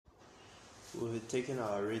We'll be taking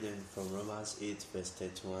our reading from Romans 8, verse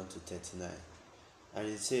 31 to 39. And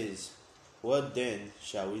it says, "What then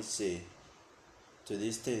shall we say to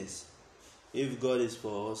these things? If God is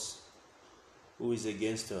for us, who is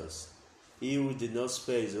against us? He who did not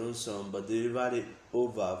spare his own son, but delivered it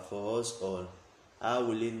over for us all, how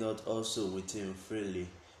will he not also with him freely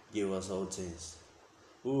give us all things?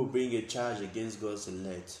 Who will bring a charge against God's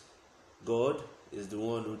elect? God is the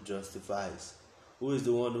one who justifies. Who is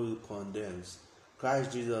the one who condemns?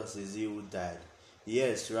 Christ Jesus is he who died.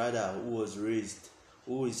 Yes, rather, who was raised,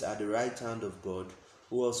 who is at the right hand of God,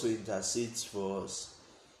 who also intercedes for us.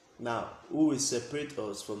 Now, who will separate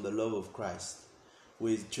us from the love of Christ?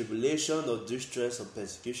 With tribulation or distress or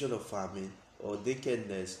persecution or famine or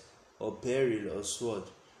nakedness or peril or sword?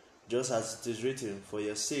 Just as it is written, for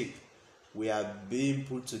your sake we are being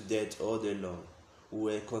put to death all day long.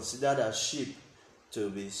 We were considered as sheep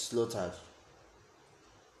to be slaughtered.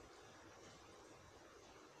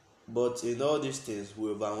 But in all these things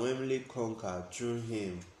we overwhelmingly conquer through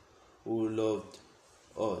him who loved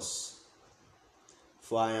us.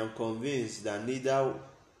 For I am convinced that neither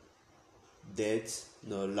death,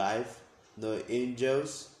 nor life, nor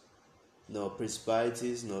angels, nor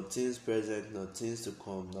principalities, nor things present, nor things to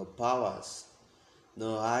come, nor powers,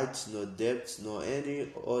 nor height, nor depth, nor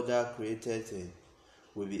any other created thing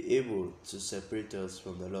will be able to separate us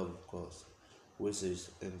from the love of God, which is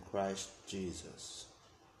in Christ Jesus."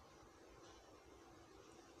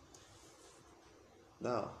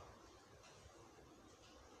 Now,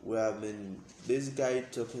 we have been basically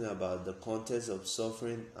talking about the context of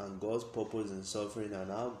suffering and God's purpose in suffering, and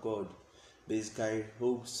how God basically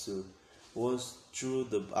wants through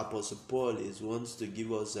the Apostle Paul wants to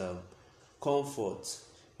give us comfort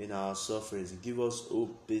in our sufferings, give us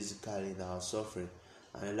hope basically in our suffering.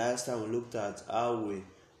 And last time we looked at how we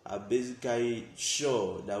are basically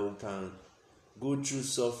sure that we can go through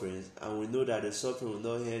sufferings, and we know that the suffering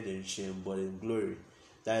will not end in shame but in glory.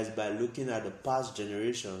 That is by looking at the past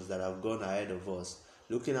generations that have gone ahead of us,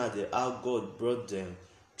 looking at how God brought them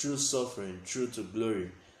through suffering, through to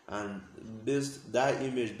glory. And that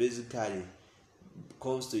image basically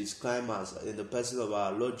comes to its climax in the person of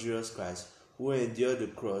our Lord Jesus Christ, who endured the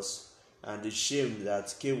cross and the shame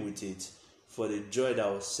that came with it for the joy that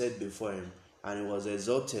was set before him, and he was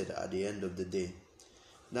exalted at the end of the day.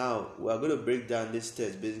 Now, we are going to break down this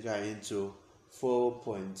text basically into 4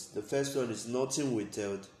 points. The first one is nothing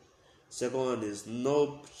withheld. Second one is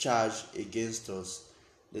no charge against us.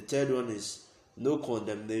 The third one is no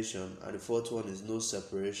condemnation. And the fourth one is no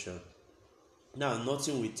separation. Now,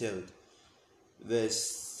 nothing withheld.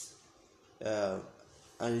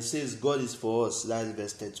 And it says God is for us. That is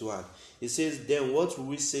verse 31. It says, then what will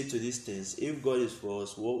we say to these things? If God is for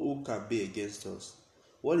us, who can be against us?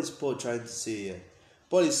 What is Paul trying to say here?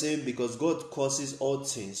 Paul is saying because God causes all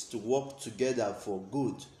things to work together for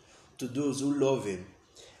good to those who love him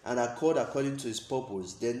and are called according to his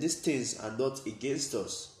purpose, then these things are not against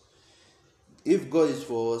us. If God is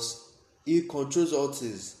for us, he controls all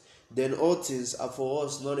things, then all things are for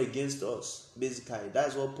us, not against us. Basically,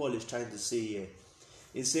 that's what Paul is trying to say here.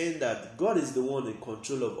 He's saying that God is the one in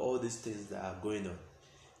control of all these things that are going on.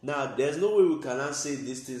 Now, there's no way we cannot say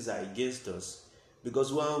these things are against us,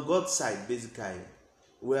 because we're on God's side, basically.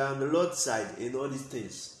 We're on the Lord's side in all these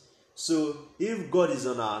things. So if God is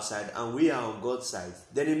on our side and we are on God's side,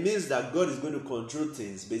 then it means that God is going to control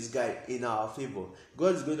things basically in our favor.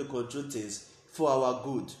 God is going to control things for our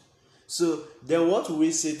good. So then what will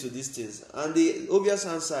we say to these things? And the obvious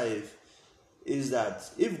answer is that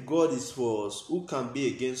if God is for us, who can be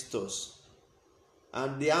against us?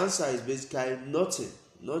 And the answer is basically nothing.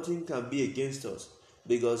 Nothing can be against us,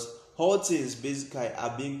 because all things basically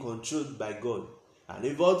are being controlled by God. And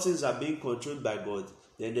if all things are being controlled by God,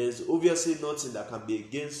 then there is obviously nothing that can be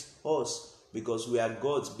against us, because we are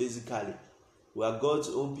God's basically. We are God's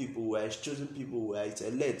own people, we are his chosen people, we are his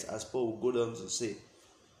elect, as Paul will go on to say.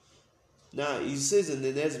 Now, he says in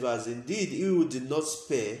the next verse, indeed, he who did not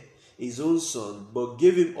spare his own son, but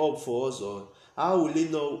gave him up for us all, how will he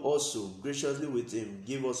not also graciously with him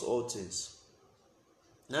give us all things?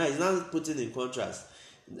 Now, he's not putting in contrast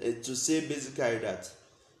to say basically that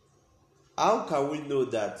how can we know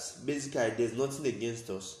that basically there's nothing against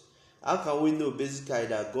us? How can we know basically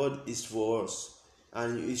that God is for us?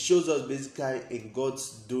 And it shows us basically in God's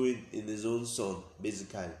doing in his own son,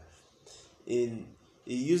 basically. He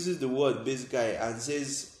uses the word basically and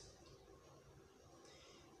says,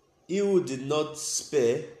 he who did not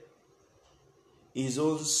spare his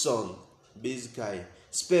own son, basically.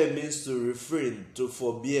 Spare means to refrain, to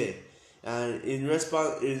forbear, and in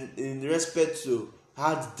respect to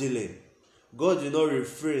hard dealing. God did not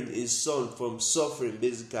refrain his son from suffering,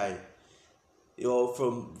 basically, or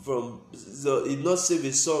he did not save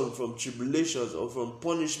his son from tribulations or from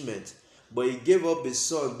punishment, but he gave up his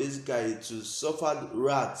son basically to suffer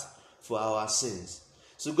wrath for our sins.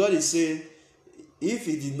 So God is saying, if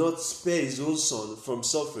he did not spare his own son from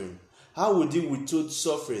suffering, how would he withhold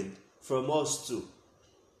suffering from us too?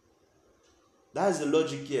 That's the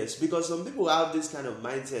logic here. Because some people have this kind of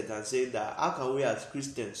mindset and saying that how can we as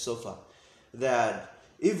Christians suffer? That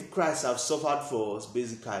if Christ have suffered for us,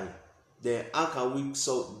 basically, then how can we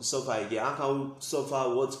suffer again? How can we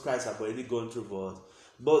suffer what Christ have already gone through for us?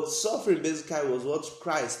 But suffering basically was what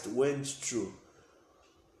Christ went through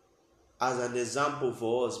as an example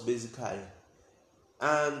for us, basically.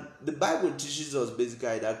 And the Bible teaches us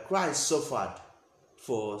basically that Christ suffered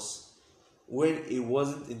for us when it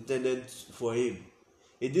wasn't intended for him.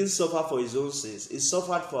 He didn't suffer for his own sins. He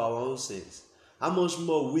suffered for our own sins. How much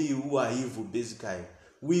more we who are evil, basically,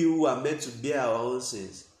 we who are meant to bear our own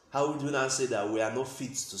sins, how would we not say that we are not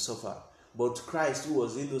fit to suffer? But Christ, who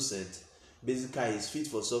was innocent, basically is fit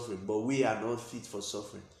for suffering, but we are not fit for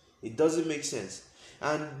suffering. It doesn't make sense.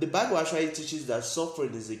 And the Bible actually teaches that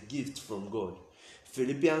suffering is a gift from God.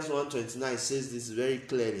 Philippians 1:29 says this very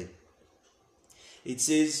clearly. It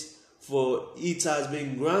says, for it has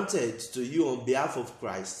been granted to you on behalf of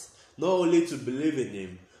Christ, not only to believe in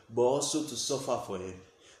him, but also to suffer for him.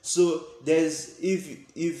 So there's,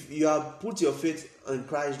 if you have put your faith in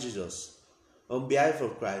Christ Jesus on behalf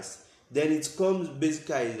of Christ, then it comes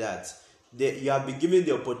basically that you have been given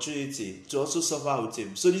the opportunity to also suffer with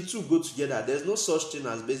him. So the two go together. There's no such thing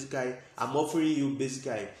as basically I'm offering you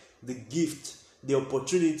basically the gift, the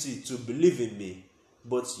opportunity to believe in me,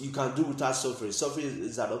 but you can do without suffering. Suffering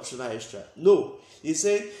is an optional extra. No, he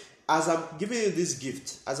said, as I'm giving you this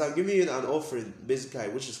gift, as I'm giving you an offering, basically,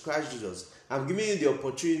 which is Christ Jesus, I'm giving you the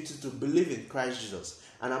opportunity to believe in Christ Jesus.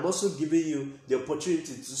 And I'm also giving you the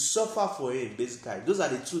opportunity to suffer for him, basically. Those are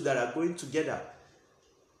the two that are going together.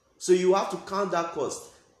 So you have to count that cost.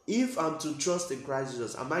 If I'm to trust in Christ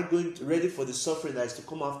Jesus, am I ready for the suffering that is to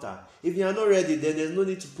come after? If you are not ready, then there's no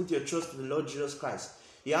need to put your trust in the Lord Jesus Christ.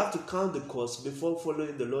 You have to count the cost before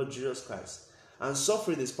following the Lord Jesus Christ. And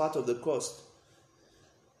suffering is part of the cost.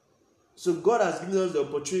 So God has given us the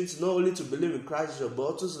opportunity not only to believe in Christ Jesus, but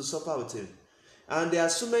also to suffer with him. And there are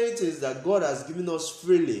so many things that God has given us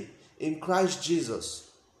freely in Christ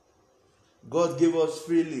Jesus. God gave us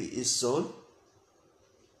freely his Son.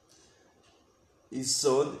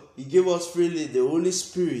 He gave us freely the Holy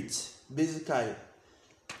Spirit. Basically,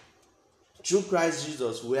 through Christ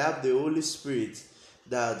Jesus, we have the Holy Spirit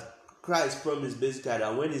that Christ promised, basically,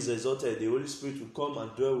 that when he's exalted, the Holy Spirit will come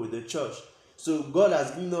and dwell with the church. So God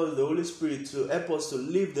has given us the Holy Spirit to help us to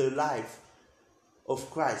live the life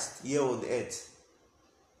of Christ here on earth.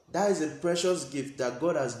 That is a precious gift that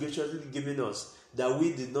God has graciously given us that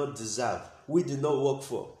we did not deserve, we did not work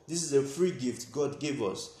for. This is a free gift God gave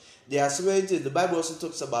us. There are so many things. The Bible also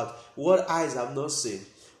talks about what eyes have not seen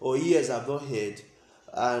or ears have not heard,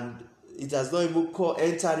 and it has not even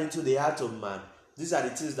entered into the heart of man. These are the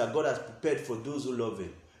things that God has prepared for those who love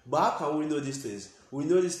him. But how can we know these things? We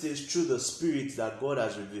know these things through the Spirit that God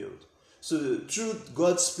has revealed. So through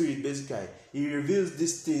God's Spirit, basically, he reveals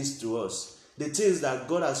these things to us. The things that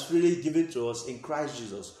God has freely given to us in Christ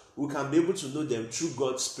Jesus, we can be able to know them through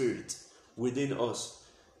God's Spirit within us.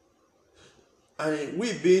 And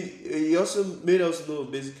he also made us know,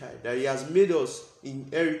 basically, that he has made us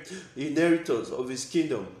inheritors of his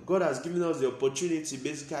kingdom. God has given us the opportunity,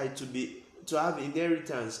 basically, to have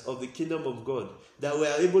inheritance of the kingdom of God, that we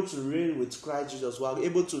are able to reign with Christ Jesus. We are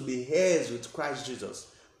able to be heirs with Christ Jesus,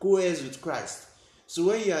 co-heirs with Christ. So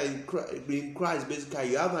when you are in Christ,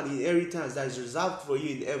 basically, you have an inheritance that is reserved for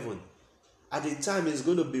you in heaven. At the time, it's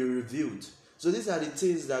going to be revealed. So these are the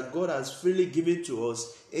things that God has freely given to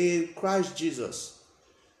us in Christ Jesus.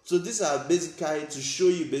 So these are basically to show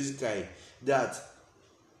you, basically, that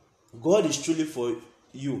God is truly for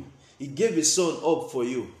you. He gave his Son up for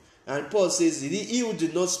you. And Paul says, he who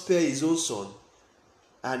did not spare his own Son,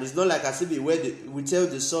 and it's not like as if he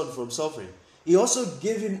withheld the Son from suffering, he also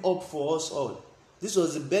gave him up for us all. This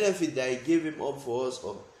was the benefit that he gave him up for us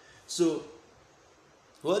all. So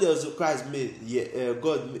what does Christ mean?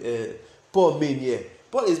 Paul mean here?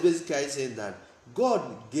 Paul is basically saying that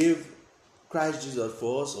God gave Christ Jesus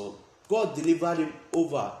for us all. God delivered him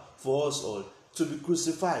over for us all to be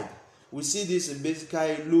crucified. We see this in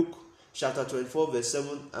basically Luke chapter 24, verse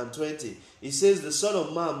 7 and 20. It says, the Son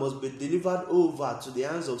of Man must be delivered over to the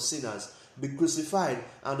hands of sinners, be crucified,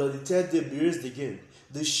 and on the third day be raised again.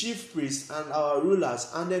 The chief priests and our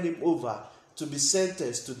rulers handed him over to be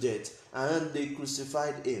sentenced to death, and they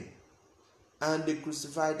crucified him. and they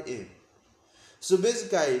crucified him. So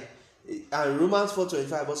basically, and Romans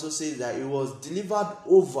 4:25 also says that it was delivered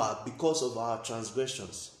over because of our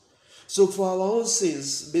transgressions. So for our own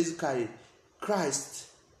sins, basically, Christ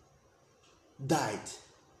died.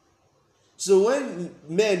 So when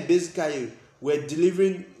men basically were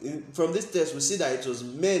delivering, from this text we see that it was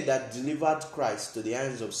men that delivered Christ to the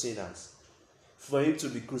hands of sinners for him to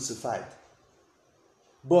be crucified.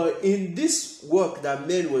 But in this work that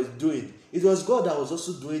men were doing, it was God that was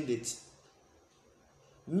also doing it.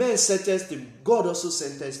 Men sentenced him, God also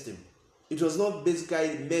sentenced him. It was not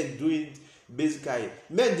basically men doing,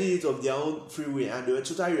 men did it of their own free will, and they were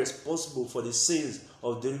totally responsible for the sins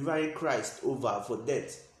of delivering Christ over for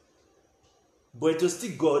death. But it was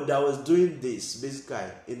still God that was doing this, basically,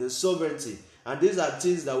 in the sovereignty. And these are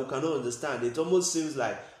things that we cannot understand. It almost seems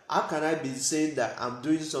like, how can I be saying that I'm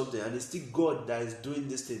doing something and it's still God that is doing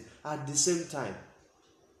this thing at the same time?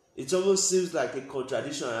 It almost seems like a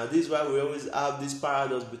contradiction, and this is why we always have this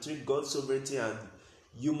paradox between God's sovereignty and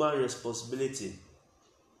human responsibility.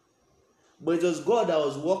 But it was God that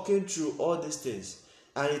was walking through all these things,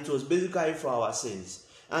 and it was basically for our sins.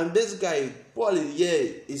 And basically, Paul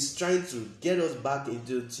here is trying to get us back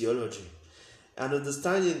into theology and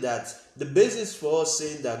understanding that the basis for us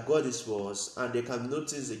saying that God is for us and there can be no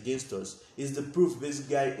things against us is the proof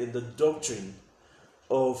basically in the doctrine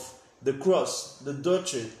of the cross, the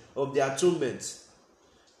doctrine of the atonement.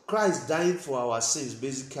 Christ dying for our sins,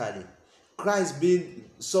 basically. Christ being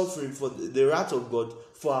suffering for the wrath of God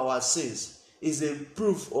for our sins is a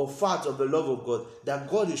proof or fact of the love of God, that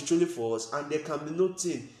God is truly for us and there can be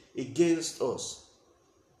nothing against us.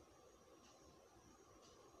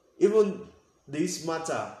 Even this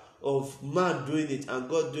matter of man doing it and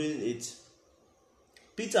God doing it,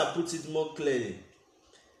 Peter puts it more clearly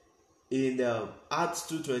in Acts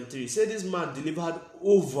 2:23. He said this man delivered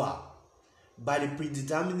over by the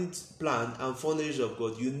predetermined plan and foreknowledge of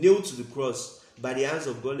God, you nailed to the cross by the hands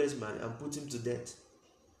of godless man and put him to death.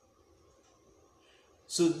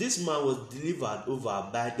 So this man was delivered over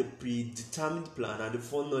by the predetermined plan and the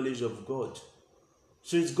foreknowledge of God.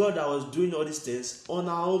 So it's God that was doing all these things on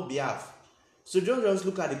our own behalf. So don't just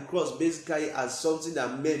look at the cross basically as something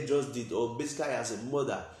that men just did, or basically as a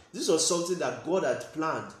murder. This was something that God had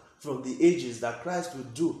planned from the ages that Christ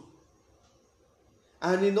would do.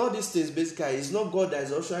 And in all these things, basically, it's not God that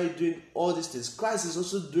is actually doing all these things. Christ is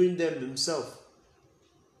also doing them himself.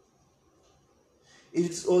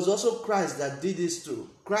 It was also Christ that did this too.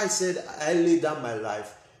 Christ said, I lay down my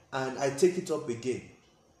life and I take it up again.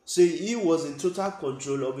 So he was in total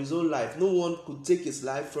control of his own life. No one could take his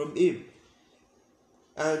life from him.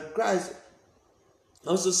 And Christ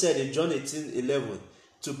also said in John 18:11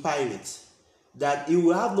 to Pilate that he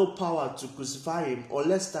will have no power to crucify him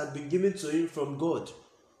unless it had been given to him from God,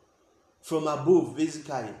 from above,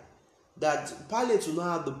 basically. That Pilate will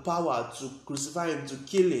not have the power to crucify him, to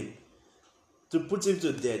kill him, to put him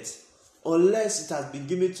to death, unless it has been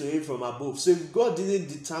given to him from above. So if God didn't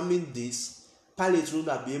determine this, Pilate would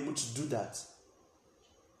not be able to do that.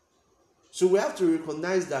 So we have to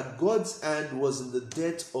recognize that God's hand was in the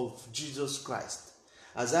death of Jesus Christ.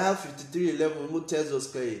 Isaiah 53:11 tells us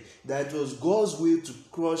clearly that it was God's will to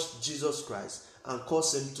crush Jesus Christ and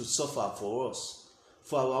cause him to suffer for us,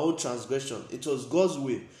 for our own transgression. It was God's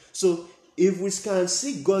will. So if we can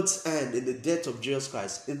see God's hand in the death of Jesus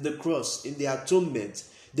Christ, in the cross, in the atonement,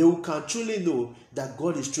 then we can truly know that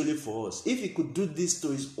God is truly for us. If he could do this to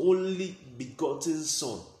his only begotten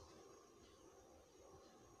Son,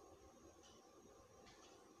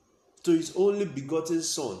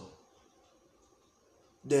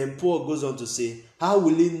 then Paul goes on to say, how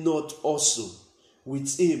will he not also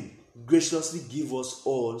with him graciously give us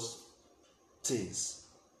all things?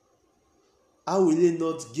 How will he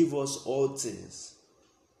not give us all things?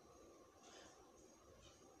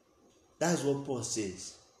 That's what Paul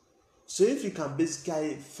says. So if you can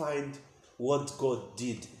basically find what God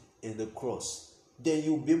did in the cross, then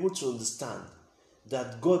you'll be able to understand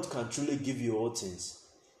that God can truly give you all things.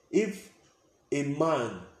 If a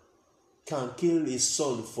man can kill his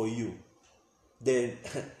son for you, then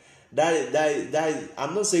that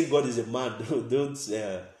I'm not saying God is a man. Don't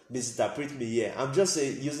misinterpret me here. I'm just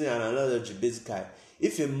saying, using an analogy, basically.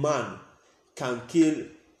 If a man can kill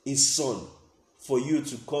his son for you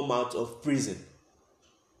to come out of prison,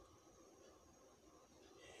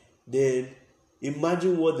 then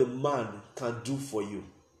imagine what the man can do for you.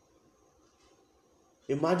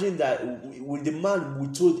 Imagine that, will the man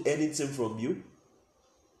withhold anything from you?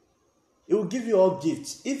 He will give you all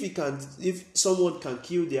gifts. If someone can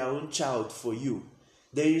kill their own child for you,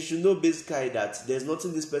 then you should know basically that there's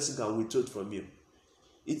nothing this person can withhold from you.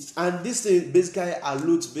 And this thing basically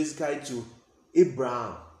alludes to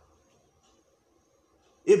Abraham.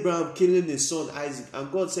 Abraham killing his son Isaac,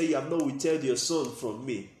 and God said, "You have not withheld your son from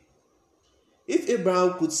me." If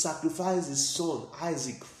Abraham could sacrifice his son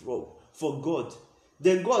Isaac for God,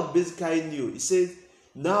 then God basically knew. He said,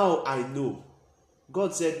 "Now I know."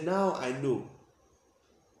 God said, "Now I know.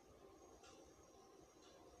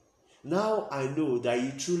 Now I know that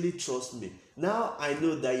you truly trust me. Now I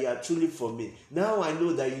know that you are truly for me. Now I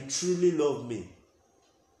know that you truly love me."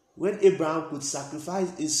 When Abraham could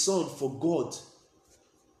sacrifice his son for God,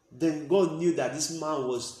 then God knew that this man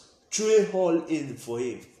was truly all in for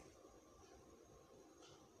him.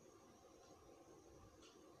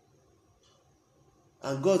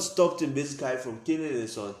 And God stopped him basically from killing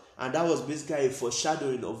his son. And that was basically a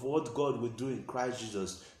foreshadowing of what God would do in Christ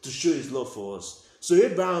Jesus to show his love for us. So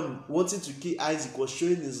Abraham wanting to kill Isaac was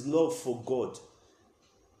showing his love for God.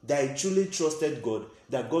 That he truly trusted God.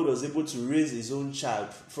 That God was able to raise his own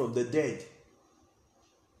child from the dead.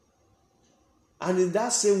 And in that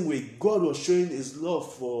same way, God was showing his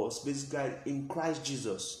love for us basically in Christ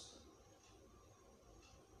Jesus.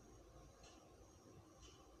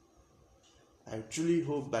 I truly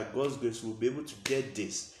hope by God's grace we'll be able to get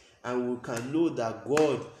this, and we can know that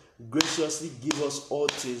God graciously gives us all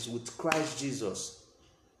things with Christ Jesus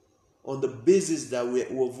on the basis that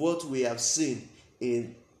of what we have seen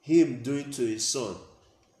in him doing to his son.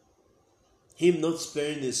 Him not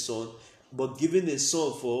sparing his son, but giving his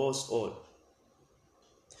son for us all.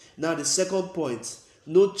 Now the second point,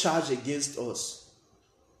 no charge against us.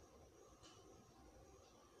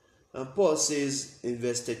 And Paul says in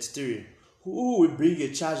verse 33, who will bring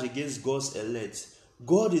a charge against God's elect?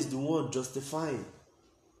 God is the one justifying.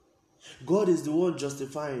 God is the one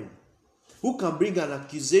justifying. Who can bring an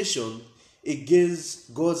accusation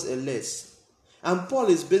against God's elect? And Paul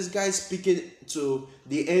is basically speaking to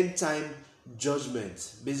the end time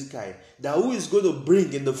judgment, basically. That who is going to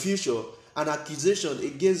bring in the future an accusation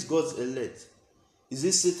against God's elect? Is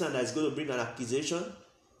it Satan that is going to bring an accusation?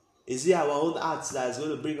 Is it our own acts that is going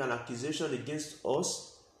to bring an accusation against us?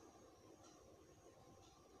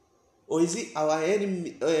 Or is it our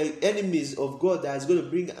enemies of God that is going to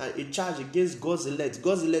bring a charge against God's elect?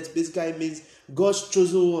 God's elect basically means God's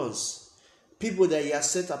chosen ones. People that he has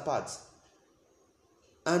set apart.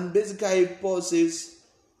 And basically Paul says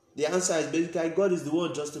the answer is basically God is the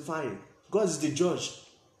one justifying. God is the judge.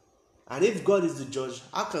 And if God is the judge,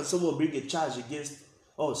 how can someone bring a charge against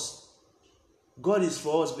us? God is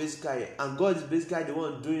for us basically. And God is basically the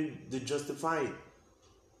one doing the justifying.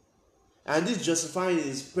 And this justifying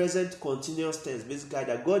is present continuous tense, basically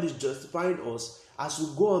that God is justifying us as we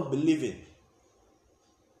go on believing.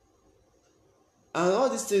 And all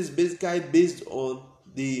these things basically based on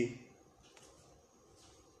the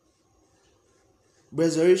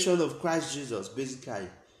resurrection of Christ Jesus, basically.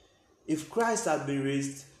 If Christ had been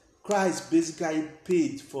raised, Christ basically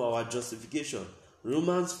paid for our justification.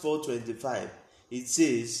 Romans 4:25, it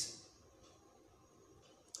says,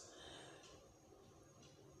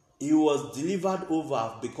 he was delivered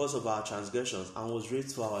over because of our transgressions and was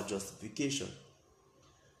raised for our justification.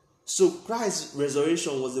 So Christ's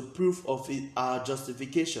resurrection was a proof of our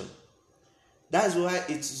justification. That's why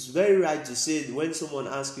it's very right to say when someone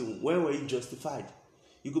asks you, when were you justified?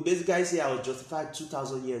 You could basically say, I was justified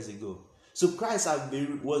 2,000 years ago. So Christ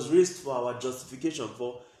was raised for our justification,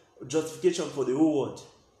 for the whole world.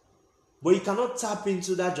 But you cannot tap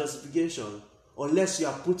into that justification unless you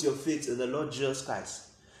have put your faith in the Lord Jesus Christ.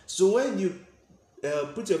 So when you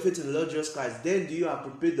put your faith in the Lord Jesus Christ, then do you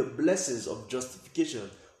appropriate the blessings of justification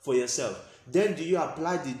for yourself. Then do you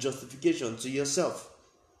apply the justification to yourself.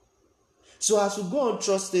 So as we go on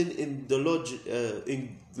trusting in the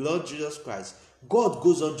Lord Jesus Christ, God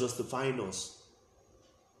goes on justifying us.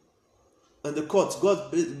 And the court,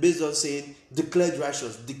 God based on saying, declared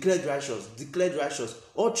righteous, declared righteous, declared righteous,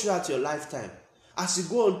 all throughout your lifetime. As you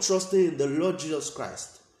go on trusting in the Lord Jesus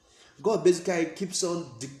Christ, God basically keeps on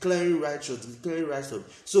declaring righteous, declaring righteous.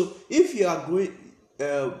 So if you are going,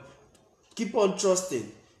 keep on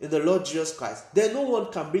trusting in the Lord Jesus Christ, then no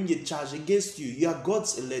one can bring a charge against you. You are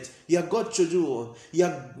God's elect. You are God's chosen one. You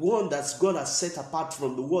are one that God has set apart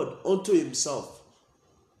from the world unto himself.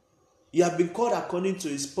 You have been called according to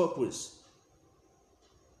his purpose.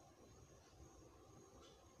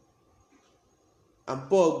 And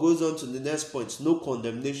Paul goes on to the next point, no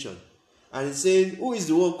condemnation. And he's saying, who is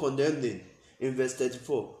the one condemning? In verse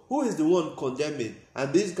 34. Who is the one condemning?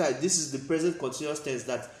 And this is the present continuous tense,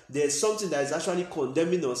 that there is something that is actually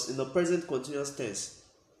condemning us in the present continuous tense.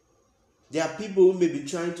 There are people who may be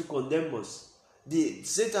trying to condemn us.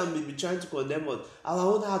 Satan may be trying to condemn us.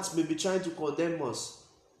 Our own hearts may be trying to condemn us.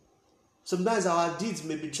 Sometimes our deeds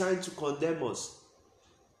may be trying to condemn us.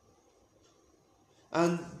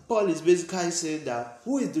 And Paul is basically saying that,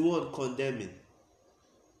 who is the one condemning?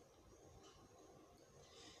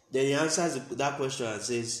 Then he answers that question and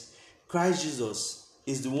says, Christ Jesus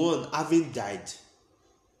is the one having died,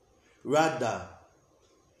 rather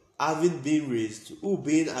having been raised, who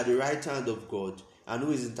being at the right hand of God and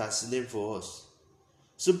who is interceding for us.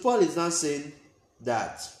 So Paul is not saying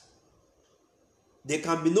that there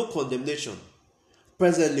can be no condemnation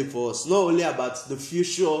presently for us, not only about the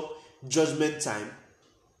future judgment time,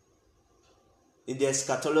 in the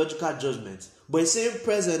eschatological judgment, but he's saying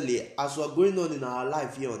presently, as we're going on in our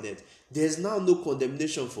life here on earth, there's now no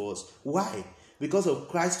condemnation for us. Why? Because of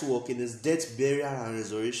Christ's work in his death, burial, and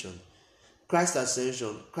resurrection. Christ's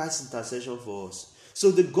ascension, Christ's intercession for us.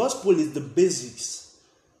 So the gospel is the basics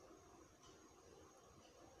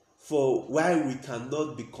for why we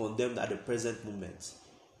cannot be condemned at the present moment.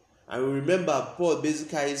 And remember, Paul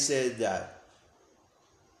basically said that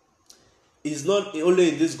it's not only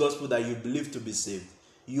in this gospel that you believe to be saved.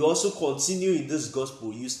 You also continue in this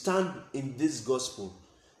gospel. You stand in this gospel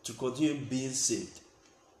to continue being saved.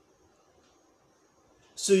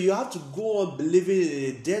 So you have to go on believing in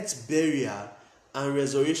the death, burial, and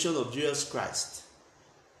resurrection of Jesus Christ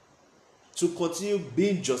to continue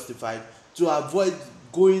being justified, to avoid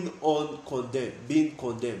going on being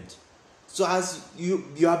condemned. So as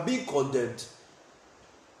you are being condemned,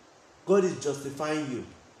 God is justifying you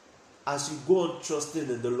as you go on trusting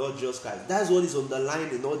in the Lord Jesus Christ. That's what is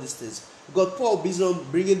underlined in all these things. Because Paul is on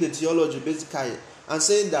bringing the theology basically and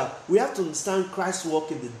saying that we have to understand Christ's work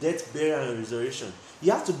in the death, burial, and resurrection.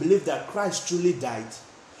 You have to believe that Christ truly died,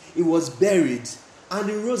 he was buried, and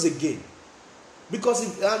he rose again.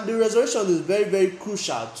 Because the resurrection is very, very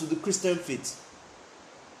crucial to the Christian faith.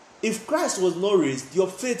 If Christ was not raised, your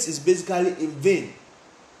faith is basically in vain.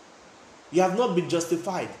 You have not been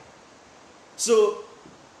justified. So,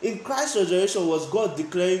 in Christ's resurrection was God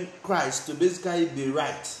declaring Christ to basically be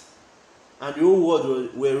right. And the whole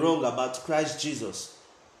world were wrong about Christ Jesus.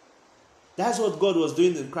 That's what God was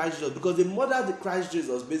doing in Christ Jesus. Because they murdered Christ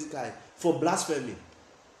Jesus basically for blasphemy.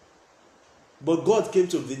 But God came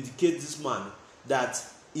to vindicate this man that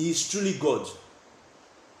he is truly God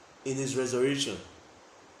in his resurrection.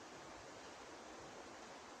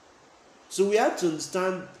 So we have to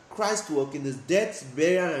understand Christ's work in his death,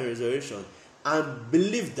 burial, and resurrection, and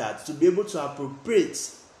believe that to be able to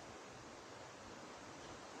appropriate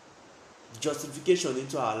justification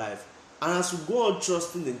into our life. And as we go on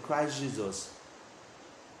trusting in Christ Jesus,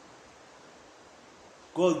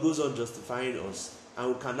 God goes on justifying us,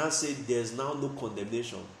 and we cannot say there's now no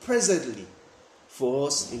condemnation presently for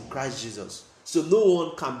us in Christ Jesus. So no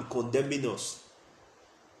one can be condemning us.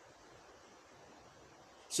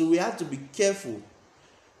 So we have to be careful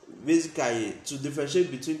basically to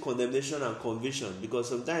differentiate between condemnation and conviction, because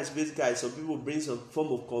sometimes basically some people bring some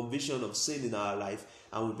form of conviction of sin in our life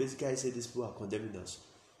and we basically say these people are condemning us,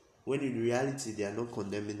 when in reality they are not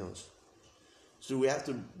condemning us. So we have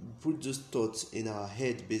to put those thoughts in our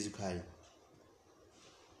head basically.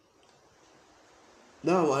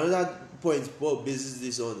 Now another point Paul bases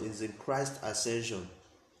this on is in Christ's ascension,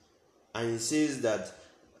 and he says that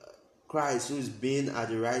Christ, who is being at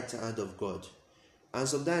the right hand of God. And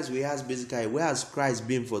sometimes we ask basically, where has Christ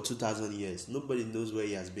been for 2,000 years? Nobody knows where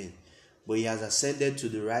he has been. But he has ascended to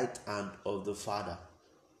the right hand of the Father.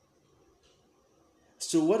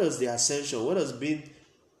 So what does the ascension, what does being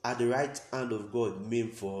at the right hand of God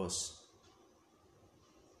mean for us?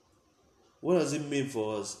 What does it mean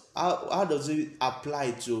for us? How does it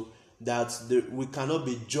apply to that we cannot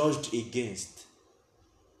be judged against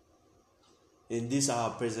in this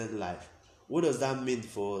our present life? What does that mean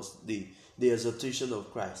for us, the exaltation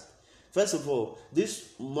of Christ? First of all,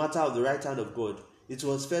 this matter of the right hand of God, it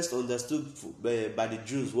was first understood by the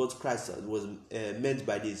Jews what Christ was meant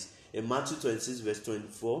by this. In Matthew 26 verse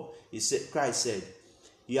 24, Christ said,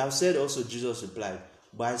 "You have said also," Jesus replied,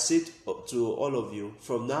 "but I say to all of you,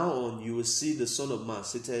 from now on you will see the Son of Man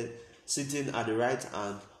sitting at the right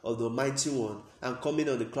hand of the Almighty One and coming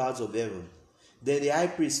on the clouds of heaven." Then the high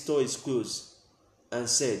priest tore his clothes and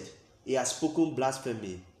said, "He has spoken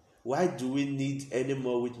blasphemy. Why do we need any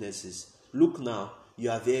more witnesses? Look now, you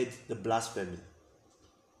have heard the blasphemy."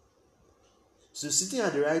 So sitting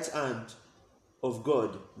at the right hand of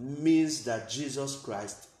God means that Jesus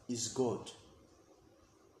Christ is God.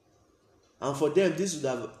 And for them, this would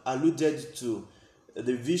have alluded to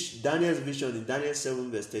Daniel's vision in Daniel 7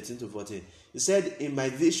 verse 13 to 14. He said, "In my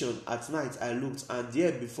vision at night I looked, and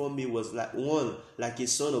there before me was like a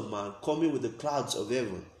son of man, coming with the clouds of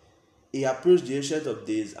heaven. He approached the Ancient of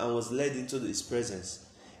Days and was led into his presence.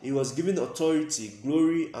 He was given authority,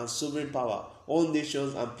 glory, and sovereign power. All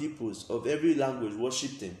nations and peoples of every language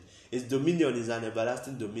worshipped him. His dominion is an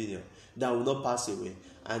everlasting dominion that will not pass away,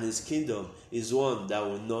 and his kingdom is one that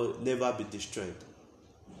will never be destroyed.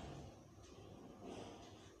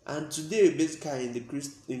 And today, basically,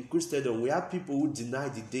 in Christendom, we have people who deny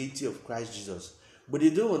the deity of Christ Jesus, but they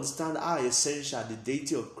don't understand how essential the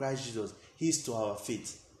deity of Christ Jesus is to our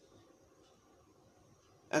faith.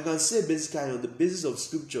 I can say basically on the basis of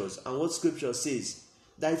scriptures and what scripture says,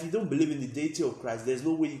 that if you don't believe in the deity of Christ, there's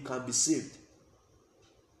no way you can be saved.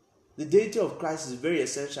 The deity of Christ is very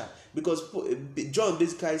essential, because John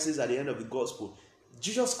basically says at the end of the gospel,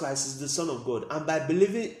 Jesus Christ is the Son of God, and by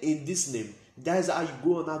believing in this name, that is how you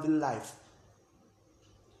go on having life.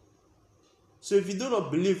 So if you do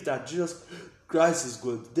not believe that Jesus Christ is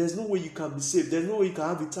God, there's no way you can be saved. There's no way you can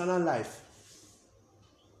have eternal life.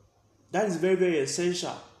 That is very, very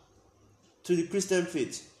essential to the Christian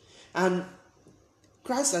faith. And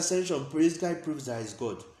Christ's ascension basically proves that he's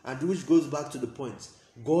God, and which goes back to the point.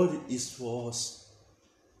 God is for us.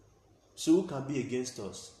 So who can be against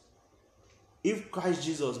us? If Christ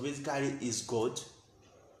Jesus basically is God,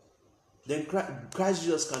 then Christ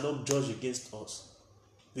Jesus cannot judge against us,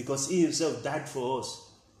 because he himself died for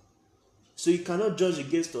us. So he cannot judge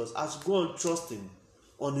against us as we go on trusting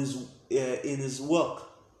on in his work,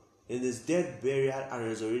 in his death, burial, and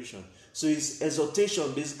resurrection. So his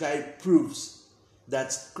exaltation basically proves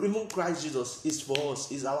that even Christ Jesus is for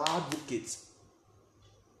us, is our advocate.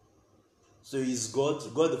 So he's God,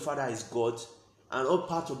 God the Father is God, and all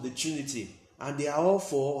part of the Trinity, and they are all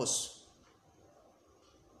for us.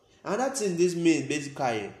 And that's in this means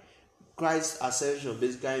basically Christ's ascension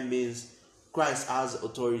basically means Christ has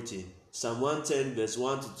authority. Psalm 110 verse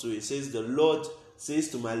 1 to 2, it says, the Lord says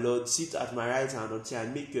to my Lord, sit at my right hand until I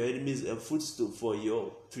make your enemies a footstool for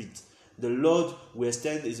your feet. The Lord will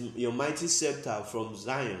extend your mighty scepter from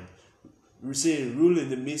Zion, saying, rule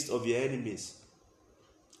in the midst of your enemies.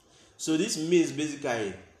 So this means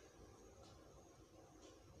basically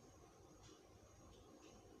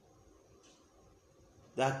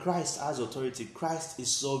that Christ has authority. Christ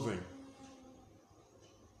is sovereign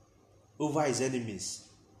over his enemies.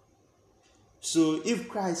 So if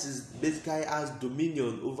Christ is basically has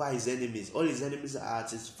dominion over his enemies, all his enemies are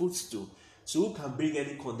at his footstool, so who can bring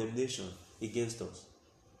any condemnation against us?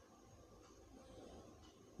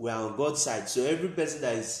 We are on God's side. So every person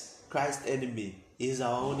that is Christ's enemy is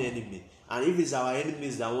our own enemy. And if it's our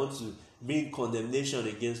enemies that want to bring condemnation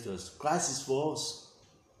against us, Christ is for us.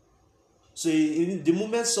 So in the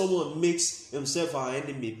moment someone makes himself our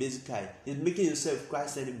enemy, basically, he's making himself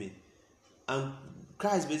Christ's enemy. And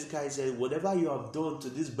Christ basically said, whatever you have done to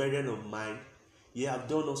this brethren of mine, you have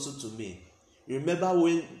done also to me. Remember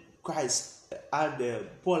when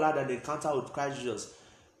Paul had an encounter with Christ Jesus.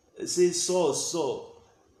 He says, Saul,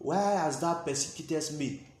 why has thou persecuted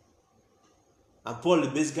me? And Paul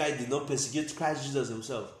basically did not persecute Christ Jesus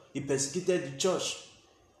himself. He persecuted the church.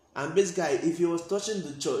 And basically, if he was touching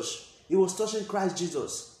the church, he was touching Christ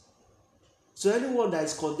Jesus. So anyone that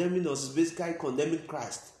is condemning us is basically condemning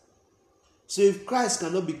Christ. So if Christ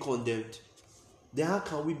cannot be condemned, then how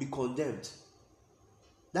can we be condemned?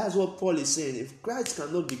 That's what Paul is saying. If Christ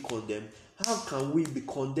cannot be condemned, how can we be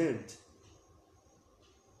condemned?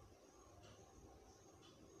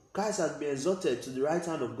 Christ has been exalted to the right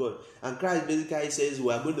hand of God. And Christ basically says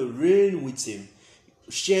we are going to reign with him.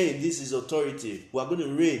 Share in this his authority. We are going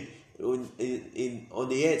to reign on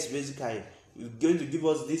the earth basically. He's going to give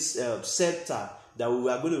us this scepter that we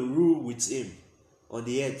are going to rule with him on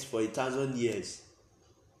the earth for 1,000 years.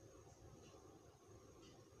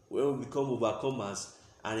 We will become overcomers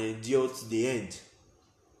and endure to the end.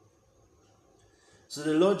 So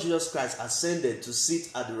the Lord Jesus Christ ascended to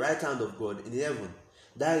sit at the right hand of God in heaven.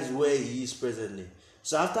 That is where he is presently.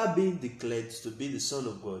 So after being declared to be the Son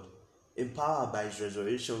of God, empowered by his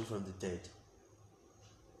resurrection from the dead,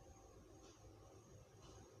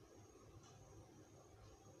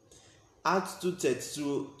 Acts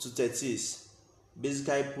 2:32 to 36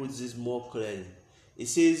 basically puts this more clearly. It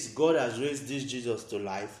says, God has raised this Jesus to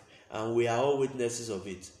life, and we are all witnesses of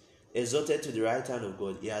it. Exalted to the right hand of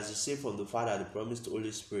God, he has received from the Father the promised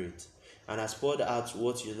Holy Spirit, and has poured out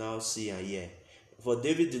what you now see and hear. For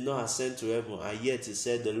David did not ascend to heaven, and yet he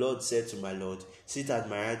said, the Lord said to my Lord, sit at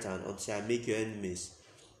my right hand until I make your enemies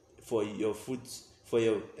a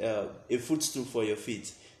footstool for your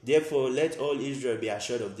feet. Therefore, let all Israel be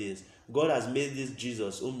assured of this. God has made this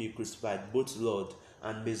Jesus, whom you crucified, both Lord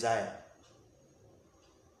and Messiah.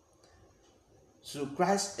 So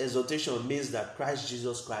Christ's exaltation means that Christ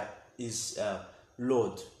Jesus Christ is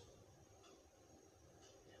Lord.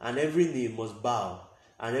 And every knee must bow,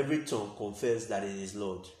 and every tongue confess that He is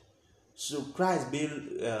Lord. So Christ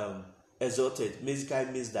being exalted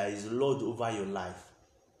basically means that He is Lord over your life.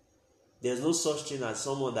 There's no such thing as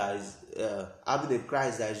someone that is having a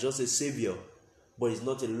Christ that is just a savior, but is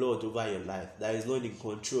not a Lord over your life, that is not in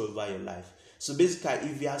control over your life. So basically,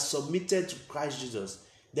 if you are submitted to Christ Jesus,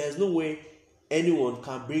 there is no way anyone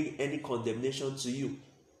can bring any condemnation to you.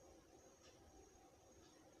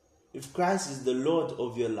 If Christ is the Lord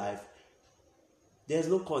of your life, there's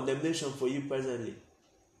no condemnation for you presently.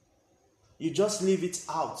 You just live it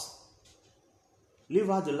out. Live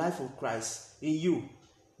out the life of Christ in you.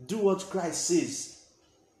 Do what Christ says.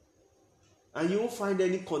 And you won't find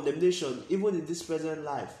any condemnation even in this present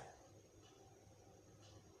life.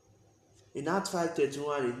 In Acts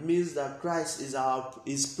 5:31, it means that Christ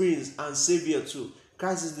is Prince and Savior too.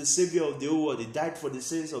 Christ is the Savior of the whole world. He died for the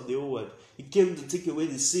sins of the whole world. He came to take away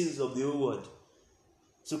the sins of the whole world.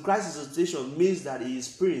 So Christ's exaltation means that He is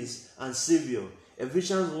Prince and Savior.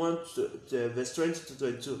 Ephesians 1 verse 20 to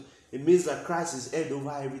 22. It means that Christ is head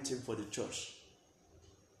over everything for the church.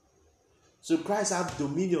 So Christ has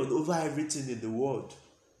dominion over everything in the world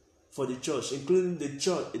for the church, including the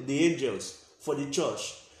church, the angels for the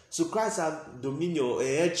church. So Christ has dominion or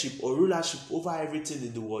headship or rulership over everything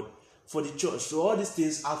in the world for the church. So all these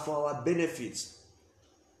things are for our benefits.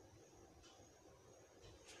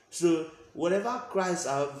 So whatever Christ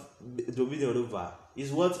has dominion over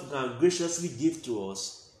is what He can graciously give to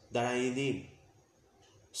us that are in Him.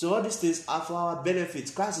 So all these things are for our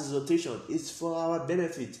benefit. Christ's exaltation is for our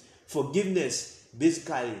benefit. Forgiveness,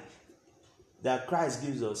 basically, that Christ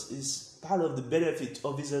gives us is part of the benefit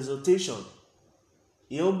of His exaltation.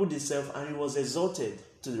 He humbled Himself and He was exalted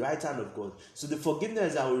to the right hand of God. So the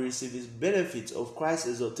forgiveness that we receive is benefit of Christ's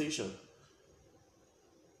exaltation.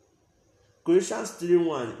 Colossians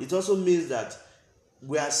 3:1, it also means that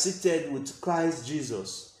we are seated with Christ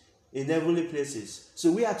Jesus in heavenly places.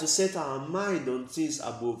 So we are to set our mind on things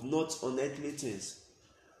above, not on earthly things.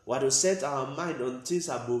 We are to set our mind on things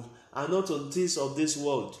above and not on things of this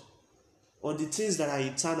world, on the things that are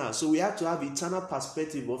eternal. So we have to have eternal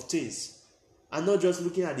perspective of things, and not just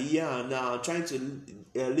looking at the here and now, trying to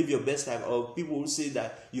live your best life. Or people who say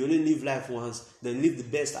that you only live life once, then live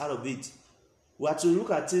the best out of it. We have to look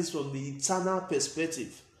at things from the eternal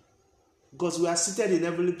perspective, because we are seated in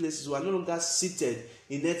heavenly places. We are no longer seated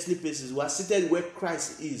in earthly places. We are seated where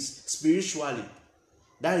Christ is spiritually.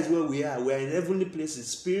 That is where we are. We are in heavenly places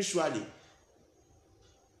spiritually.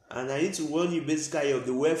 And I need to warn you basically of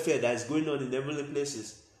the warfare that is going on in heavenly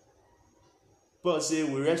places. Paul says,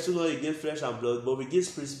 we wrestle not against flesh and blood, but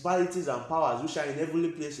against principalities and powers which are in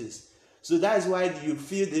heavenly places. So that is why you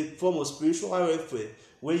feel the form of spiritual warfare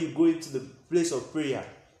when you go into the place of prayer.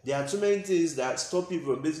 There are too many things that stop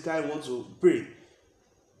people from basically want to pray.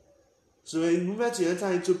 So the moment you enter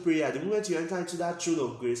into prayer, the moment you enter into that throne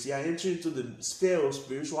of grace, you are entering into the sphere of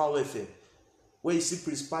spiritual warfare, where you see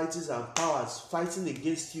principalities and powers fighting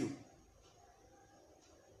against you.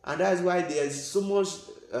 And that is why there is so much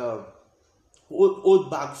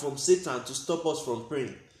hold back from Satan to stop us from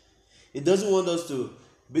praying. He doesn't want us to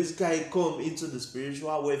basically come into the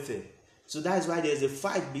spiritual warfare. So that is why there is a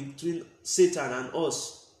fight between Satan and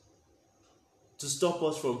us to stop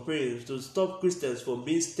us from praying, to stop Christians from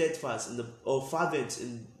being steadfast or fervent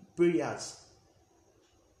in prayers.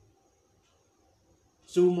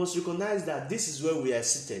 So we must recognize that this is where we are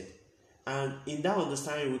seated. And in that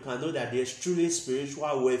understanding, we can know that there is truly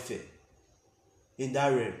spiritual warfare in that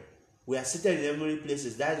realm. We are seated in heavenly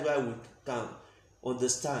places. That is why we can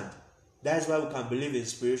understand. That is why we can believe in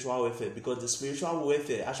spiritual warfare, because the spiritual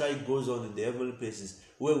warfare actually goes on in the heavenly places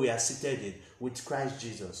where we are seated in with Christ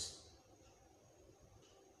Jesus.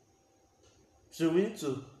 So we need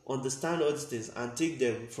to understand all these things and take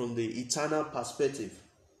them from the eternal perspective.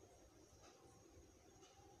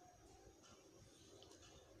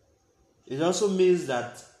 It also means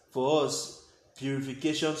that for us,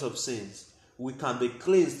 purifications of sins, we can be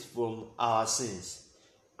cleansed from our sins.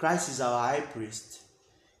 Christ is our high priest,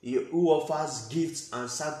 who offers gifts and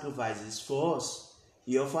sacrifices for us.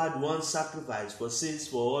 He offered one sacrifice for sins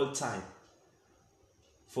for all time.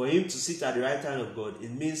 For him to sit at the right hand of God,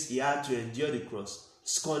 it means he had to endure the cross,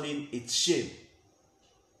 scorning its shame.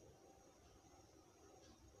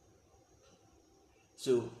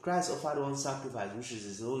 So Christ offered one sacrifice, which is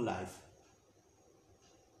his own life,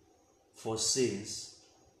 for sins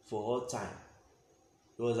for all time.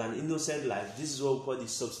 It was an innocent life. This is what we call the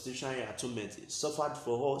substitutionary atonement. It suffered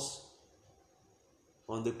for us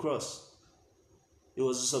on the cross. It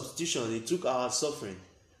was a substitution. He took our suffering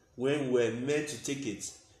when we were meant to take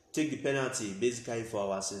the penalty basically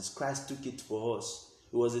for our sins. Christ took it for us.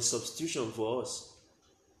 It was a substitution for us.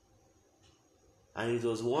 And it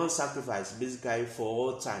was one sacrifice basically for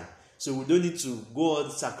all time. So we don't need to go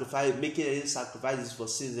on making any sacrifices for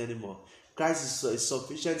sins anymore. Christ is a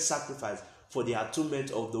sufficient sacrifice for the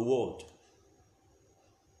atonement of the world.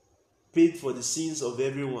 Paid for the sins of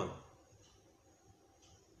everyone.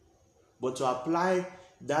 But to apply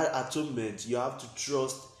that atonement, you have to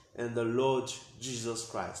trust in the Lord Jesus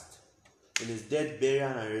Christ, in his death, burial,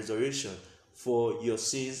 and resurrection for your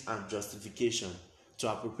sins and justification,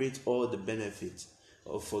 to appropriate all the benefits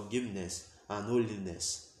of forgiveness and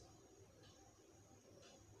holiness.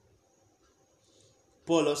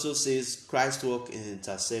 Paul also says Christ work in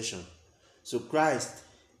intercession. So Christ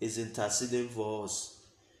is interceding for us.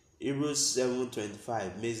 Hebrews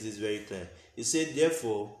 7:25 makes this very clear. He said,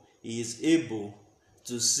 therefore, he is able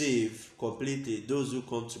to save completely those who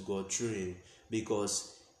come to God through him,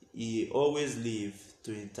 because he always lives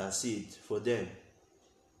to intercede for them.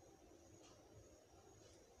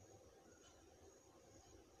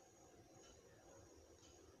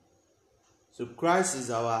 So Christ is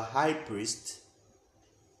our high priest.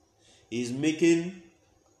 He is making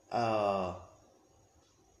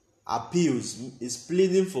appeals, is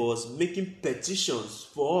pleading for us, making petitions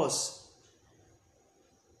for us,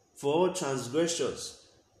 for all transgressions.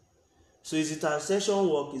 So his intercession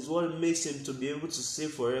work is what makes him to be able to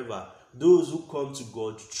save forever those who come to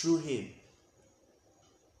God through him.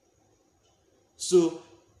 So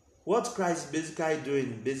what Christ is basically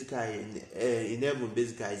doing in heaven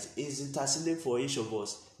is interceding for each of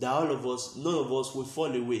us, that all of us, none of us will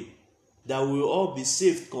fall away, that we will all be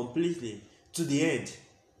saved completely to the end.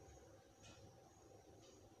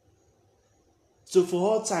 So for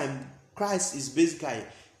all time, Christ is basically,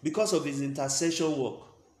 because of his intercession work,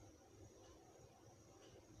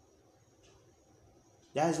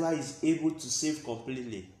 that is why he's able to save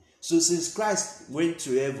completely. So since Christ went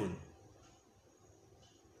to heaven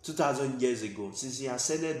 2,000 years ago, since he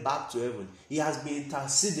ascended back to heaven, he has been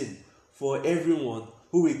interceding for everyone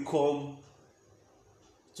who will come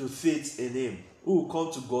to faith in him, who will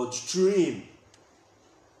come to God through him.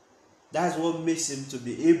 That's what makes him to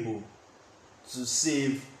be able to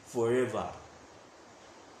save forever.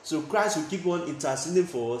 So Christ will keep on interceding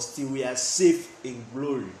for us till we are safe in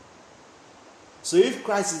glory. So if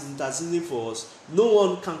Christ is interceding for us, no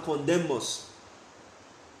one can condemn us.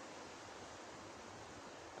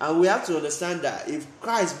 And we have to understand that if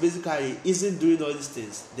Christ basically isn't doing all these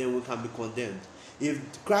things, then we can be condemned.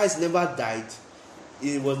 If Christ never died,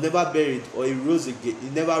 he was never buried, or he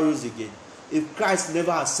never rose again. If Christ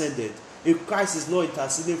never ascended, if Christ is not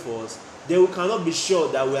interceding for us, then we cannot be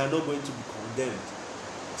sure that we are not going to be condemned.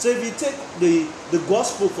 So if you take the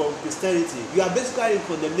gospel from Christianity, you are basically in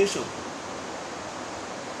condemnation.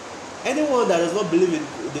 Anyone that does not believe in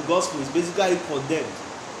the gospel is basically condemned.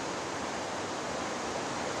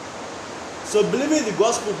 So believing the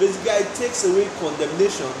gospel basically takes away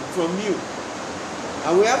condemnation from you.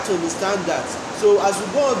 And we have to understand that. So as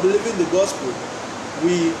we go on believing the gospel,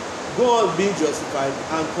 we go on being justified,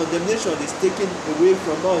 and condemnation is taken away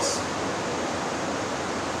from us.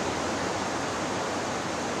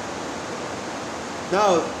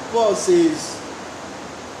 Now, Paul says,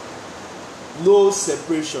 no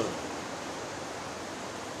separation.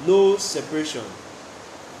 No separation.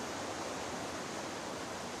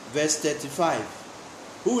 Verse 35.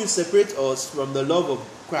 Who will separate us from the love of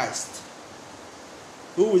Christ?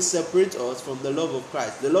 Who will separate us from the love of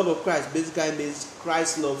Christ? The love of Christ basically means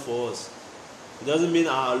Christ's love for us. It doesn't mean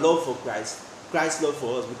our love for Christ, Christ's love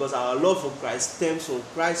for us, because our love for Christ stems from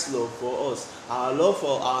Christ's love for us. Our love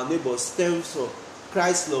for our neighbors stems from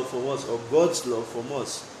Christ's love for us, or God's love for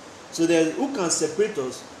us. So then, who can separate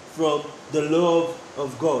us from the love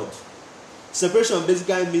of God? Separation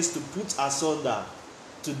basically means to put asunder,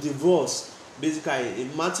 to divorce. Basically,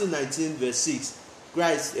 in Matthew 19 verse 6,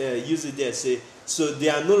 Christ used it there, say, so they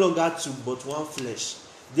are no longer two but one flesh.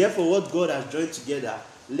 Therefore, what God has joined together,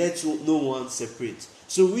 let no one separate.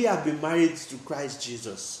 So we have been married to Christ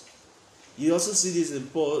Jesus. You also see this in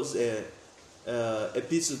Paul's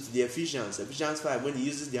epistle to the Ephesians 5, when he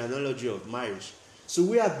uses the analogy of marriage. So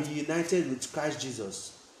we have been united with Christ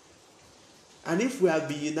Jesus. And if we have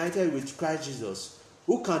been united with Christ Jesus,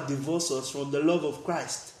 who can divorce us from the love of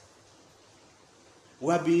Christ?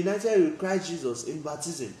 We have been united with Christ Jesus in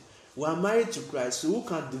baptism. We are married to Christ, so who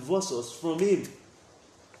can divorce us from him?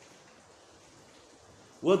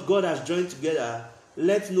 What God has joined together,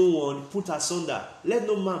 let no one put asunder. Let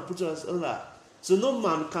no man put us under. So no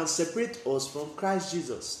man can separate us from Christ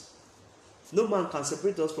Jesus. No man can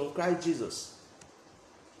separate us from Christ Jesus.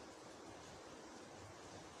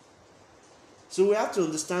 So we have to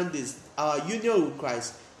understand this. Our union with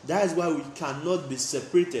Christ, that is why we cannot be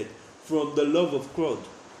separated from the love of God.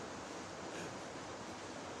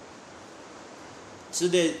 So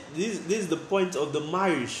this is the point of the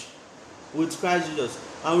marriage with Christ Jesus.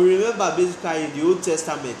 And we remember basically in the Old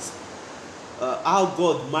Testament how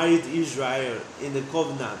God married Israel in the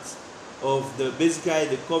covenant of the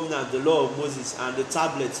covenant, the law of Moses and the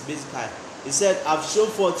tablets. Basically, he said, "I've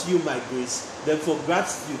shown forth you my grace, then for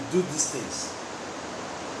gratitude do these things."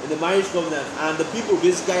 In the marriage covenant, and the people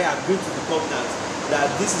basically agreed to the covenant that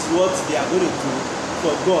this is what they are going to do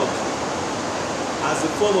for God as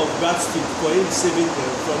a form of gratitude for Him saving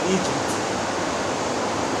them from Egypt.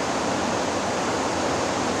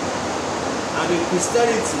 And in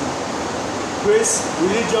Christianity, grace,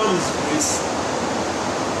 religion is grace,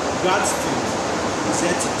 gratitude is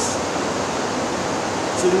ethics.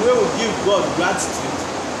 So the way we give God gratitude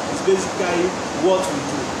is basically what we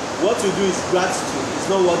do. What we do is gratitude. It's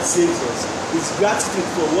not what saves us. It's gratitude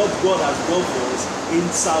for what God has done for us in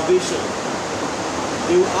salvation.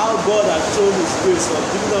 How God has shown His grace or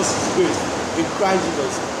given us His grace in Christ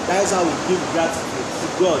Jesus. That is how we give gratitude to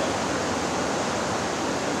God.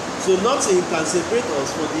 So nothing can separate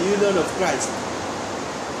us from the union of Christ.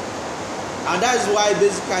 And that is why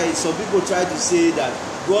basically some people try to say that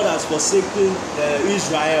God has forsaken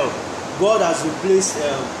Israel. God has replaced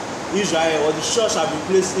Israel, or the church has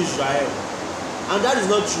replaced Israel. And that is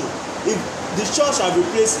not true. If the church has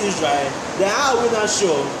replaced Israel, then how are we not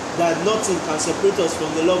sure that nothing can separate us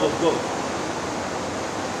from the love of God?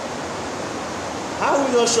 How are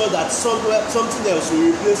we not sure that something else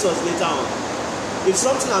will replace us later on? If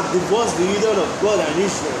something has divorced the union of God and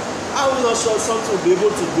Israel, how are we not sure something will be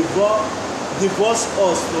able to divorce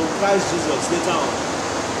us from Christ Jesus later on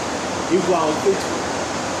if we are unfaithful?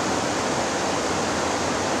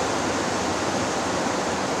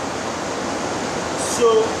 So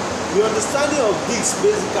the understanding of this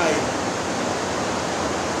basically,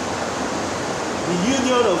 the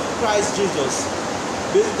union of Christ Jesus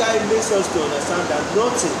basically makes us to understand that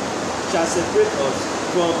nothing shall separate us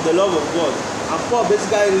from the love of God. And Paul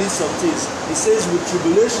basically lists some things. He says, with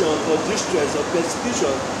tribulation or distress or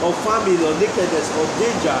persecution or famine or nakedness or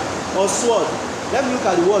danger or sword. Let me look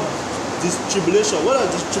at the word this tribulation. What does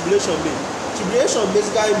this tribulation mean? Tribulation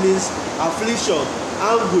basically means affliction,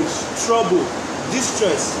 anguish, trouble,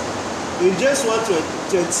 distress. In James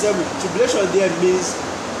 1:27, tribulation there means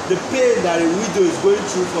the pain that a widow is going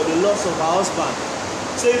through for the loss of her husband.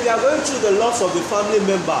 So if you are going through the loss of a family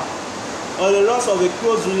member or the loss of a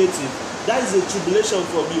close relative, that is a tribulation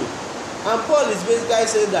from you. And Paul is basically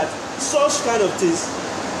saying that such kind of things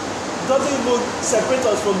doesn't even separate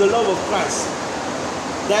us from the love of Christ.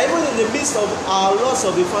 That even in the midst of our loss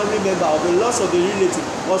of a family member or the loss of a relative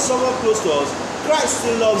or someone close to us, Christ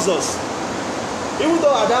still loves us. Even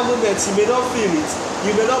though at that moment you may not feel it,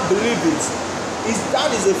 you may not believe it,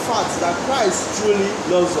 that is a fact that Christ truly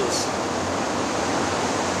loves us.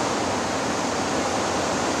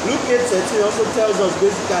 Luke 8:13 also tells us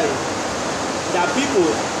basically that people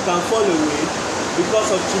can fall away because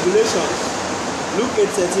of tribulations. Luke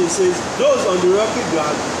 8:13 says, those on the rocky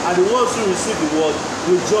ground are the ones who receive the word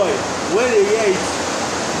with joy when they hear it,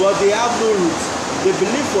 but they have no roots. They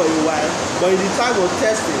believe for a while, but in the time of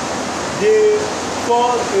testing, they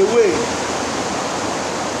fall away.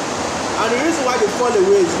 And the reason why they fall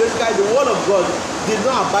away is basically the word of God did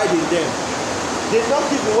not abide in them. They did not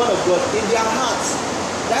keep the word of God in their hearts.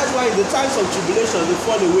 That's why in the times of tribulation they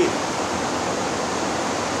fall away.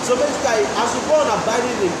 So basically, as we go on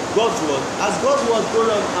abiding in God's word, as God's word goes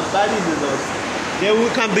on abiding in us, then we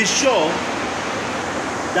can be sure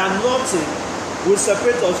that nothing will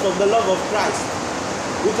separate us from the love of Christ.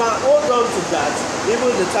 We can hold on to that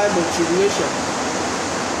even in the time of tribulation.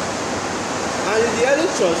 And in the early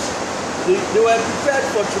church, they were prepared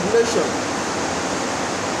for tribulation.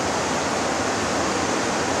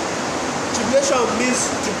 Tribulation means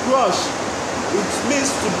to crush. It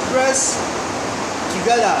means to press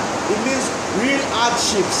together. It means real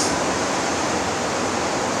hardships.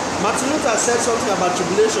 Martin Luther said something about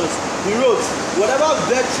tribulations. He wrote, whatever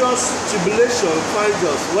virtuous tribulation finds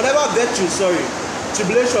us,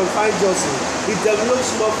 tribulation finds us in, it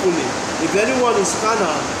develops more fully. If anyone is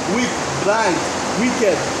carnal, weak, blind,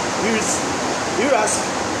 wicked,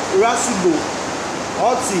 irascible,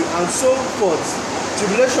 haughty, and so forth,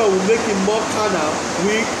 tribulation will make him more carnal,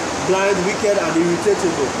 weak, blind, wicked, and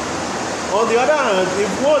irritable. On the other hand, if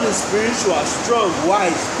one is spiritual, strong,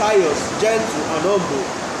 wise, pious, gentle, and humble,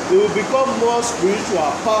 he will become more spiritual,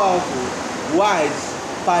 powerful, wise,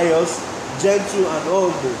 pious, gentle, and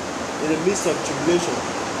humble in the midst of tribulation.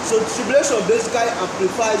 So tribulation basically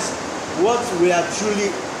amplifies what we are truly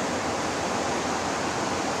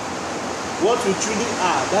what we truly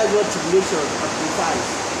are. That is what tribulation amplifies.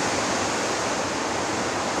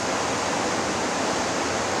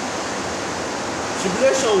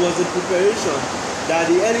 Tribulation was the preparation that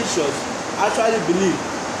the early church actually believed.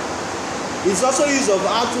 It's also use of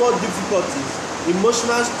outward difficulties,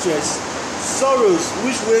 emotional stress, sorrows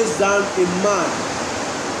which weighs down a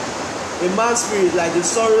man's spirit, like the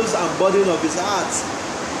sorrows and burden of his heart.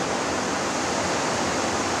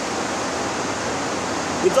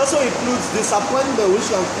 It also includes disappointment which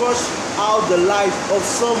can crush out the life of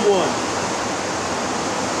someone.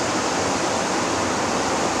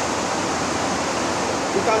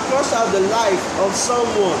 It can crush out the life of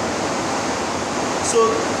someone.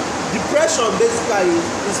 So depression basically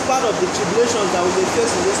is part of the tribulations that we may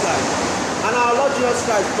face in this life. And our Lord Jesus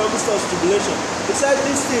Christ promised us tribulation. He said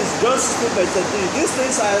these things, John 16:33, these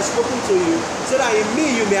things I have spoken to you, so that in me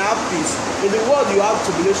you may have peace. In the world you have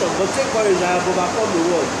tribulation, but take courage, I have overcome the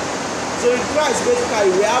world. So in Christ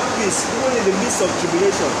basically we have peace even in the midst of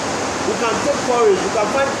tribulation. We can take courage, we can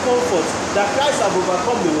find comfort that Christ has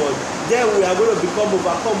overcome the world. Then we are going to become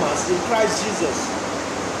overcomers in Christ Jesus.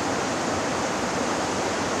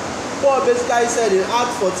 Paul basically said in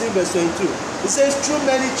Acts 14:22, he says, through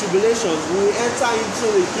many tribulations we will enter into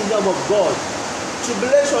the kingdom of God.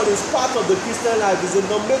 Tribulation is part of the Christian life. It's a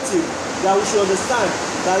normative that we should understand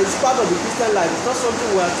that it's part of the Christian life. It's not something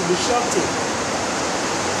we have to be shocked in.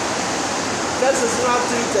 1 Thessalonians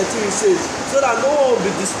 3:13 says, so that no one will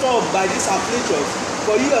be disturbed by these afflictions,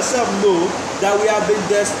 for you yourself know that we have been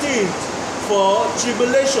destined for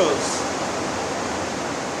tribulations.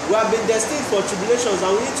 We have been destined for tribulations,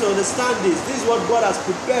 and we need to understand this. This is what God has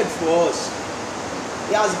prepared for us.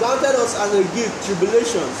 He has granted us as a gift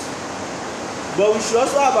tribulations. But we should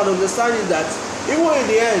also have an understanding that even in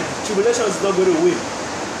the end, tribulation is not going to win.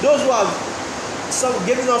 Those who have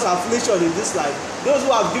given us affliction in this life, those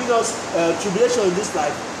who have given us tribulation in this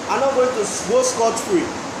life, are not going to go scot-free.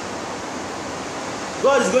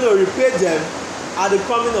 God is going to repay them at the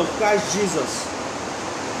coming of Christ Jesus.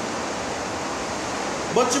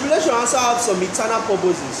 But tribulation also has some eternal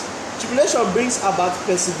purposes. Tribulation brings about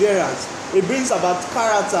perseverance. It brings about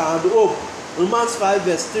character and hope. Romans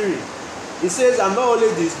 5:3. It says, and not only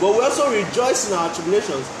this, but we also rejoice in our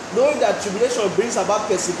tribulations, knowing that tribulation brings about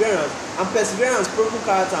perseverance, and perseverance proven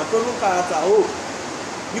character, and proven character hope.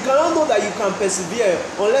 You cannot know that you can persevere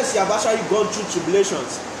unless you have actually gone through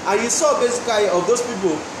tribulations. And you saw basically of those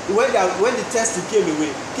people, when the test came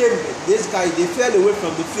basically they fell away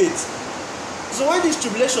from the faith. So when these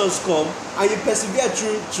tribulations come and you persevere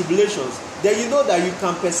through tribulations, then you know that you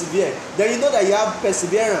can persevere. Then you know that you have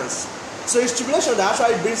perseverance. So it's tribulation that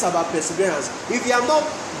actually brings about perseverance. If you have not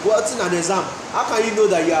gotten an exam, how can you know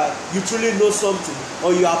that you truly know something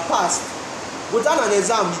or you are passed? Without an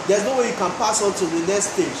exam, there's no way you can pass on to the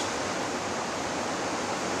next stage.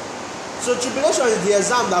 So tribulation is the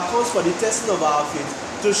exam that comes for the testing of our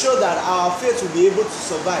faith, to show that our faith will be able to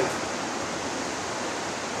survive,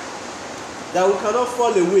 that we cannot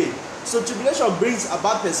fall away. So tribulation brings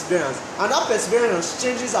about perseverance, and that perseverance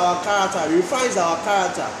changes our character, refines our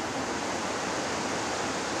character,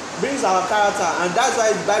 brings our character. And that's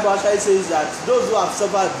why the Bible actually says that those who have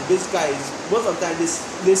suffered with Christ, most of the time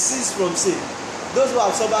they cease from sin. Those who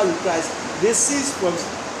have suffered with Christ, they cease from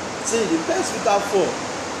sin. In 1 Peter 4.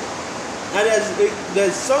 And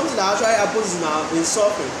there's something that actually happens in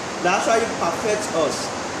suffering that actually perfects us,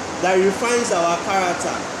 that refines our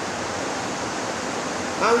character.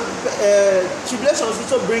 And tribulations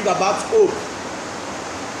also bring about hope.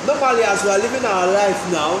 Normally, as we are living our life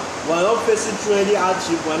now, we are not facing through any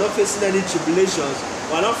hardship, we are not facing any tribulations,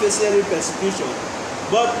 we are not facing any persecution.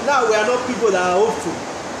 But now we are not people that are hopeful.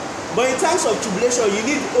 But in times of tribulation, you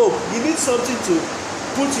need hope. You need something to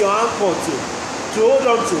put your anchor to hold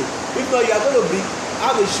on to. If not, you are going to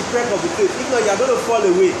have a shipwreck of the faith. If not, you are going to fall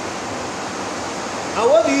away. And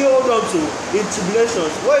what do you hold on to in tribulations?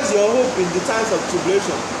 What is your hope in the times of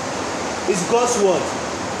tribulation? It's God's word.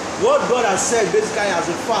 What God has said basically as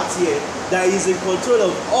a fact here, that He is in control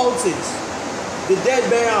of all things. The death,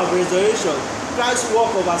 burial, and resurrection, Christ's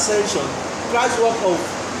work of ascension, Christ's work of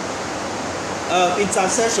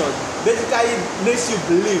intercession, basically makes you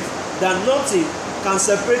believe that nothing can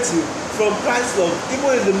separate you from Christ's love,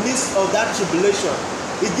 even in the midst of that tribulation.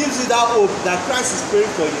 It gives you that hope that Christ is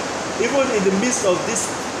praying for you, even in the midst of this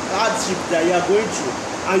hardship that you are going through,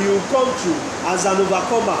 and you will come through as an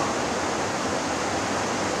overcomer.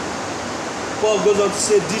 Paul goes on to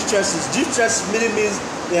say distresses. Distress means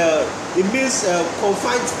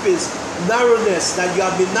confined space, narrowness, that you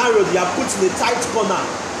have been narrowed, you are put in a tight corner.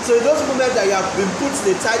 So in those moments that you have been put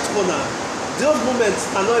in a tight corner, those moments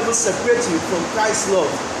cannot even separate you from Christ's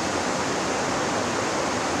love.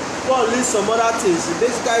 Paul lists some other things. He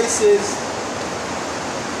basically says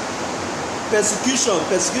persecution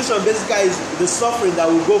basically is the suffering that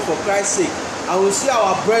will go for Christ's sake. And we see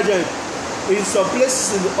our brethren in some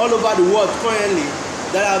places all over the world currently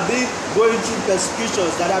that are being going through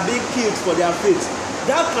persecutions, that are being killed for their faith.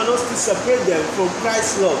 That cannot still separate them from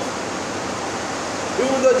Christ's love,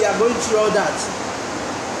 even though they are going through all that.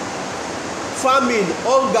 Famine,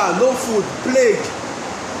 hunger, no food, plague.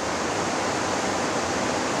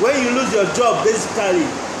 When you lose your job, basically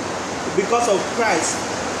because of Christ,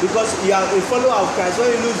 because you are a follower of Christ, when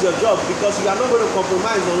you lose your job because you are not going to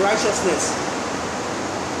compromise on righteousness,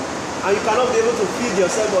 and you cannot be able to feed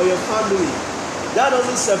yourself or your family, that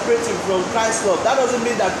doesn't separate you from Christ's love. That doesn't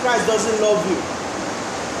mean that Christ doesn't love you.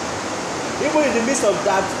 Even in the midst of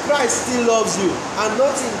that, Christ still loves you, and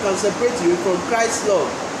nothing can separate you from Christ's love.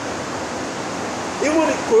 Even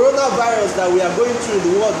the coronavirus that we are going through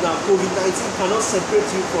in the world now, COVID-19, cannot separate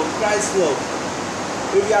you from Christ's love.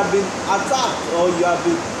 If you have been attacked or you have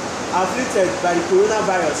been afflicted by the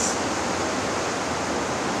coronavirus,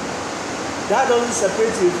 that doesn't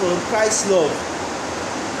separate you from Christ's love.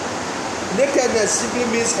 Nakedness simply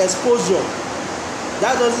means exposure.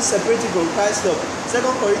 That doesn't separate you from Christ's love. 2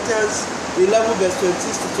 Corinthians 11 verse 26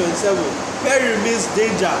 to 27. Peril means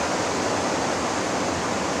danger.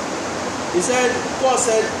 Paul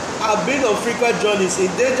said, I've been on frequent journeys, in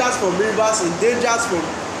dangers from rivers, in dangers from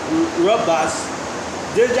robbers,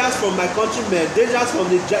 dangers from my countrymen, dangers from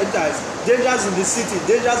the Gentiles, dangers in the city,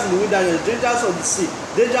 dangers in the wilderness, dangers on the sea,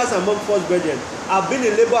 dangers among false brethren. I've been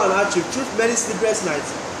in labor and hardship, through many sleepless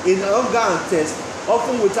nights, in hunger and thirst,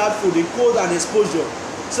 often without food, in cold and exposure.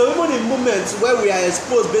 So even in moments where we are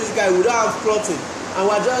exposed, basically we don't have clothing, and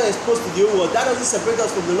we are just exposed to the whole world, that doesn't separate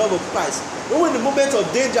us from the love of Christ. Even in the moment of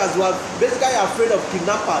dangers, we are basically afraid of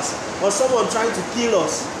kidnappers or someone trying to kill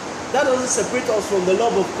us. That doesn't separate us from the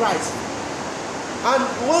love of Christ. And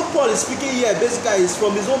what Paul is speaking here basically is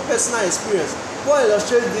from his own personal experience. Paul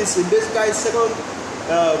illustrates this in basically 2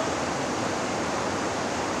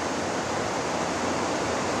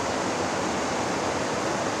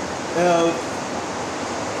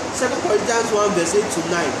 Corinthians 1 verse 8 to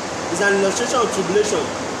 9 is an illustration of tribulation.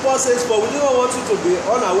 Paul says, for we do not want you to be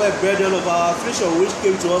unaware, brethren, of our affliction which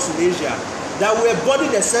came to us in Asia, that we were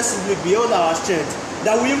burdened excessively beyond our strength,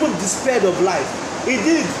 that we even despaired of life.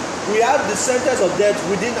 Indeed, we have the sentence of death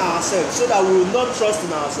within ourselves, so that we will not trust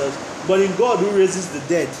in ourselves, but in God who raises the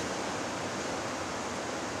dead.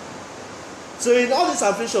 So in all this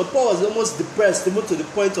affliction, Paul was almost depressed, even to the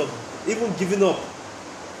point of even giving up.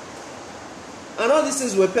 And all these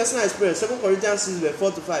things were personal experience. 2 Corinthians 6 verse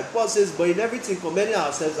 4 to 5. Paul says, but in everything commending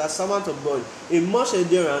ourselves as servants of God, in much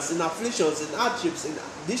endurance, in afflictions, in hardships, in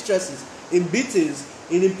distresses, in beatings,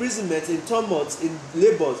 in imprisonment, in tumults, in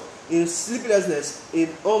labors, in sleeplessness, in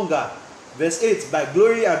hunger. Verse 8, by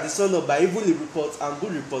glory and dishonor, by evil reports and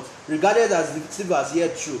good reports, regarded as deceivers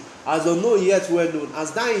yet true, as unknown yet well known,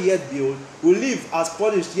 as dying yet behold, we live as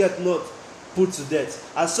punished yet not put to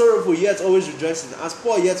death, as sorrowful yet always rejoicing, as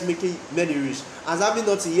poor yet making many rich, as having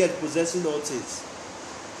nothing yet possessing all things.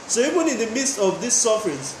 So even in the midst of these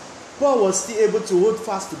sufferings, Paul was still able to hold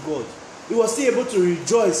fast to God. He was still able to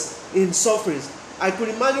rejoice in sufferings. I could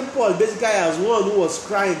imagine Paul basically as one who was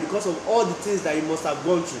crying because of all the things that he must have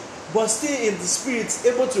gone through, but still in the spirit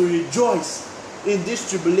able to rejoice in these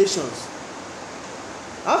tribulations.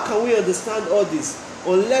 How can we understand all this?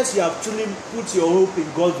 Unless you have truly put your hope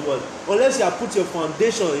in God's word, unless you have put your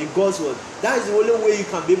foundation in God's word, that is the only way you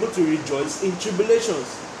can be able to rejoice in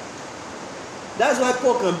tribulations. That's why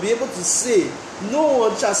Paul can be able to say, no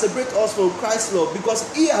one shall separate us from Christ's love,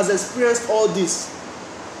 because he has experienced all this.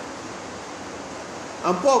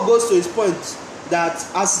 And Paul goes to his point that,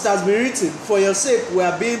 as it has been written, for your sake we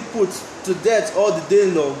are being put to death all the day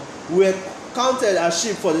long. We are counted as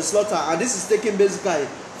sheep for the slaughter. And this is taken basically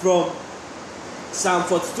from Psalm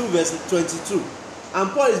 42 verse 22. And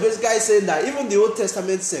Paul is basically saying that even the Old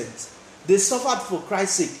Testament saints, they suffered for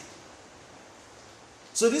Christ's sake.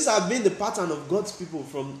 So this has been the pattern of God's people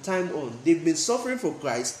from time on. They've been suffering for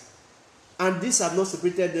Christ, and this has not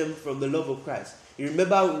separated them from the love of Christ. You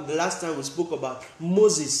remember the last time we spoke about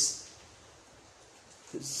Moses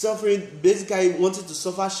suffering, basically wanted to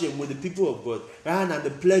suffer shame with the people of God rather than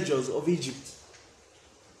the pleasures of Egypt.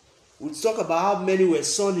 We talk about how many were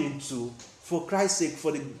sown into for Christ's sake,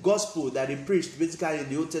 for the gospel that they preached basically in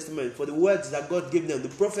the Old Testament, for the words that God gave them, the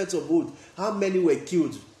prophets of old, how many were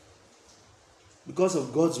killed because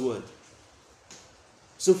of God's word.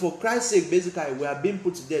 So for Christ's sake, basically, we are being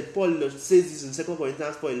put to death. Paul says this in 2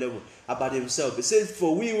 Corinthians 4:11 about himself. He says,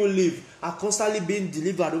 for we who live are constantly being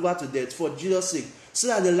delivered over to death for Jesus' sake. so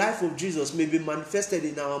that the life of Jesus may be manifested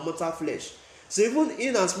in our mortal flesh. So even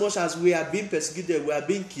in as much as we are being persecuted, we are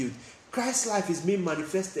being killed, Christ's life is being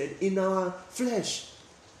manifested in our flesh.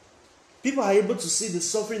 People are able to see the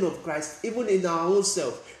suffering of Christ even in our own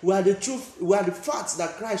self. We are the facts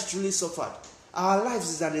that Christ truly suffered. Our lives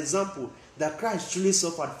is an example that Christ truly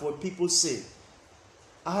suffered for people's sin.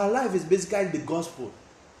 Our life is basically the gospel.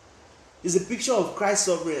 It's a picture of Christ's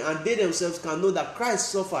suffering, and they themselves can know that Christ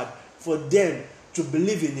suffered for them to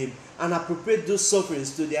believe in him and appropriate those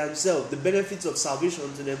sufferings to themselves, the benefits of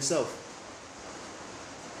salvation to themselves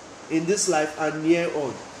in this life and here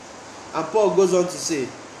on. And Paul goes on to say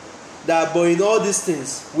that, but in all these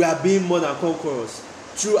things we are being more than conquerors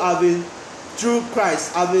through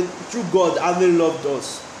God having loved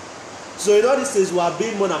us. So in all these things we are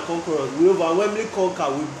being more than conquerors. We overwhelmingly conquer.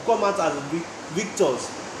 We come out as victors.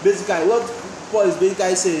 Basically, what Paul is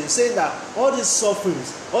basically saying that all these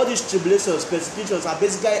sufferings, all these tribulations, persecutions are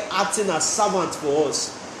basically acting as servants for us,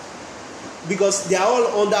 because they are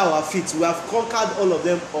all under our feet. We have conquered all of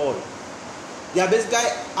them all. They are basically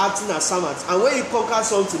acting as servants. And when you conquer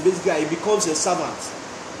something, basically it becomes your servant.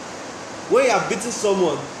 When you are beating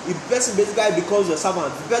someone, the person basically becomes your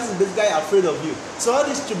servant. The person is basically afraid of you. So all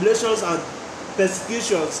these tribulations and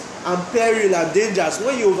persecutions and peril and dangers,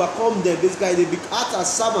 when you overcome them, basically they act as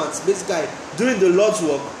servants, basically doing the Lord's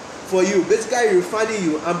work for you, basically refining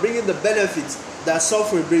you and bringing the benefits that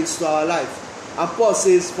suffering brings to our life. And Paul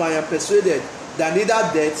says, for I am persuaded that neither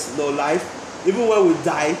death nor life, even when we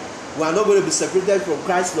die, we are not going to be separated from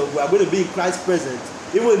Christ's love. We are going to be in Christ's presence,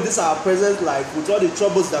 even in this our present life, with all the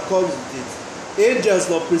troubles that comes with it. Angels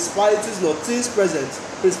nor principalities nor things present.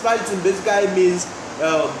 Principality basically means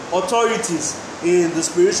authorities in the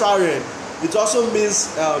spiritual realm. It also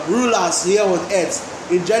means rulers here on earth,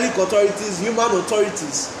 angelic authorities, human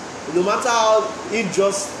authorities. No matter how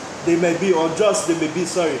unjust they may be, unjust they may be,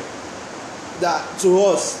 that to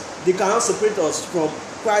us, they cannot separate us from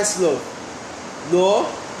Christ's love. No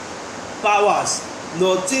powers,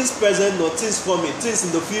 nor things present, nor things coming, things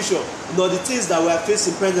in the future, nor the things that we are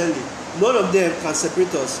facing presently. None of them can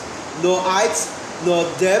separate us. No height, nor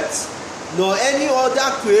depth, nor any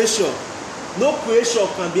other creation. No creation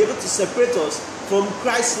can be able to separate us from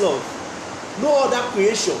Christ's love. No other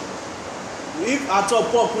creation. If at all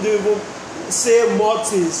Paul couldn't even say more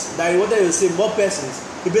things than he wanted to say, more persons,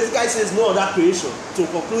 he basically says no other creation to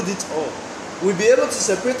conclude it all. We'll be able to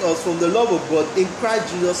separate us from the love of God in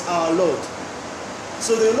Christ Jesus our Lord.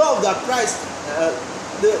 So the love that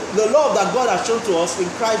the love that God has shown to us in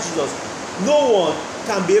Christ Jesus, no one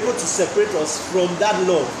can be able to separate us from that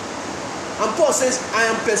love. And Paul says, I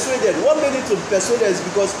am persuaded. What made him to be persuaded is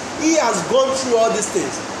because he has gone through all these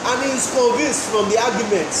things, and he is convinced from the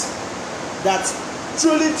arguments that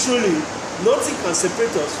truly, nothing can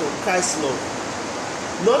separate us from Christ's love.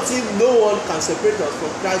 Nothing, no one can separate us from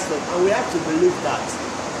Christ's love, and we have to believe that.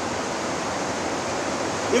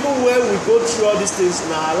 Even when we go through all these things in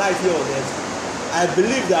our life here on earth, I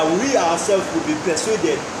believe that we ourselves will be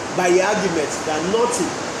persuaded by the arguments that nothing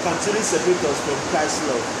can truly separate us from Christ's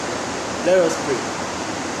love. Let us pray.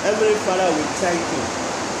 Heavenly Father, we thank you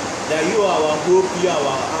that you are our hope, you are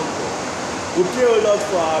our anchor. We pray, O Lord,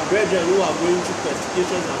 for our brethren who are going through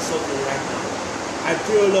persecutions and suffering right now. I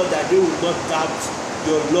pray, O Lord, that they will not doubt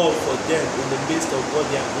your love for them in the midst of what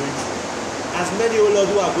they are going through. As many, O Lord,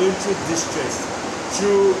 who are going through distress,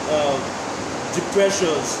 through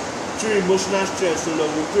depressions, through emotional stress, O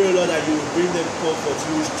Lord, we pray, O Lord, that you will bring them comfort,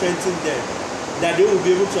 you will strengthen them, that they will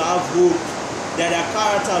be able to have hope, that their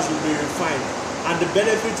characters will be refined, and the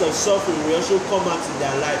benefits of suffering will also come out in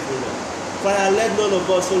their life, O Lord. Father, let none of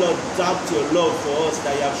us, O Lord, doubt your love for us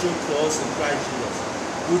that you have shown for us in Christ Jesus.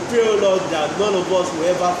 We pray, O Lord, that none of us will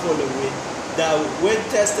ever fall away, that when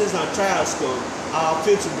testings and trials come, our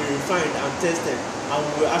faith will be refined and tested, and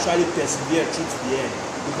we will actually persevere through to the end,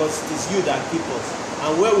 because it is you that keep us.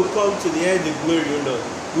 And when we come to the end in glory, O Lord,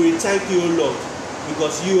 we thank you, O Lord,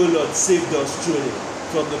 because you, O Lord, saved us truly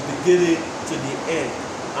from the beginning to the end.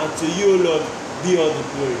 And to you, O Lord, be all the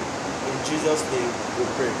glory. In Jesus' name we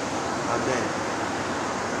pray. Amen.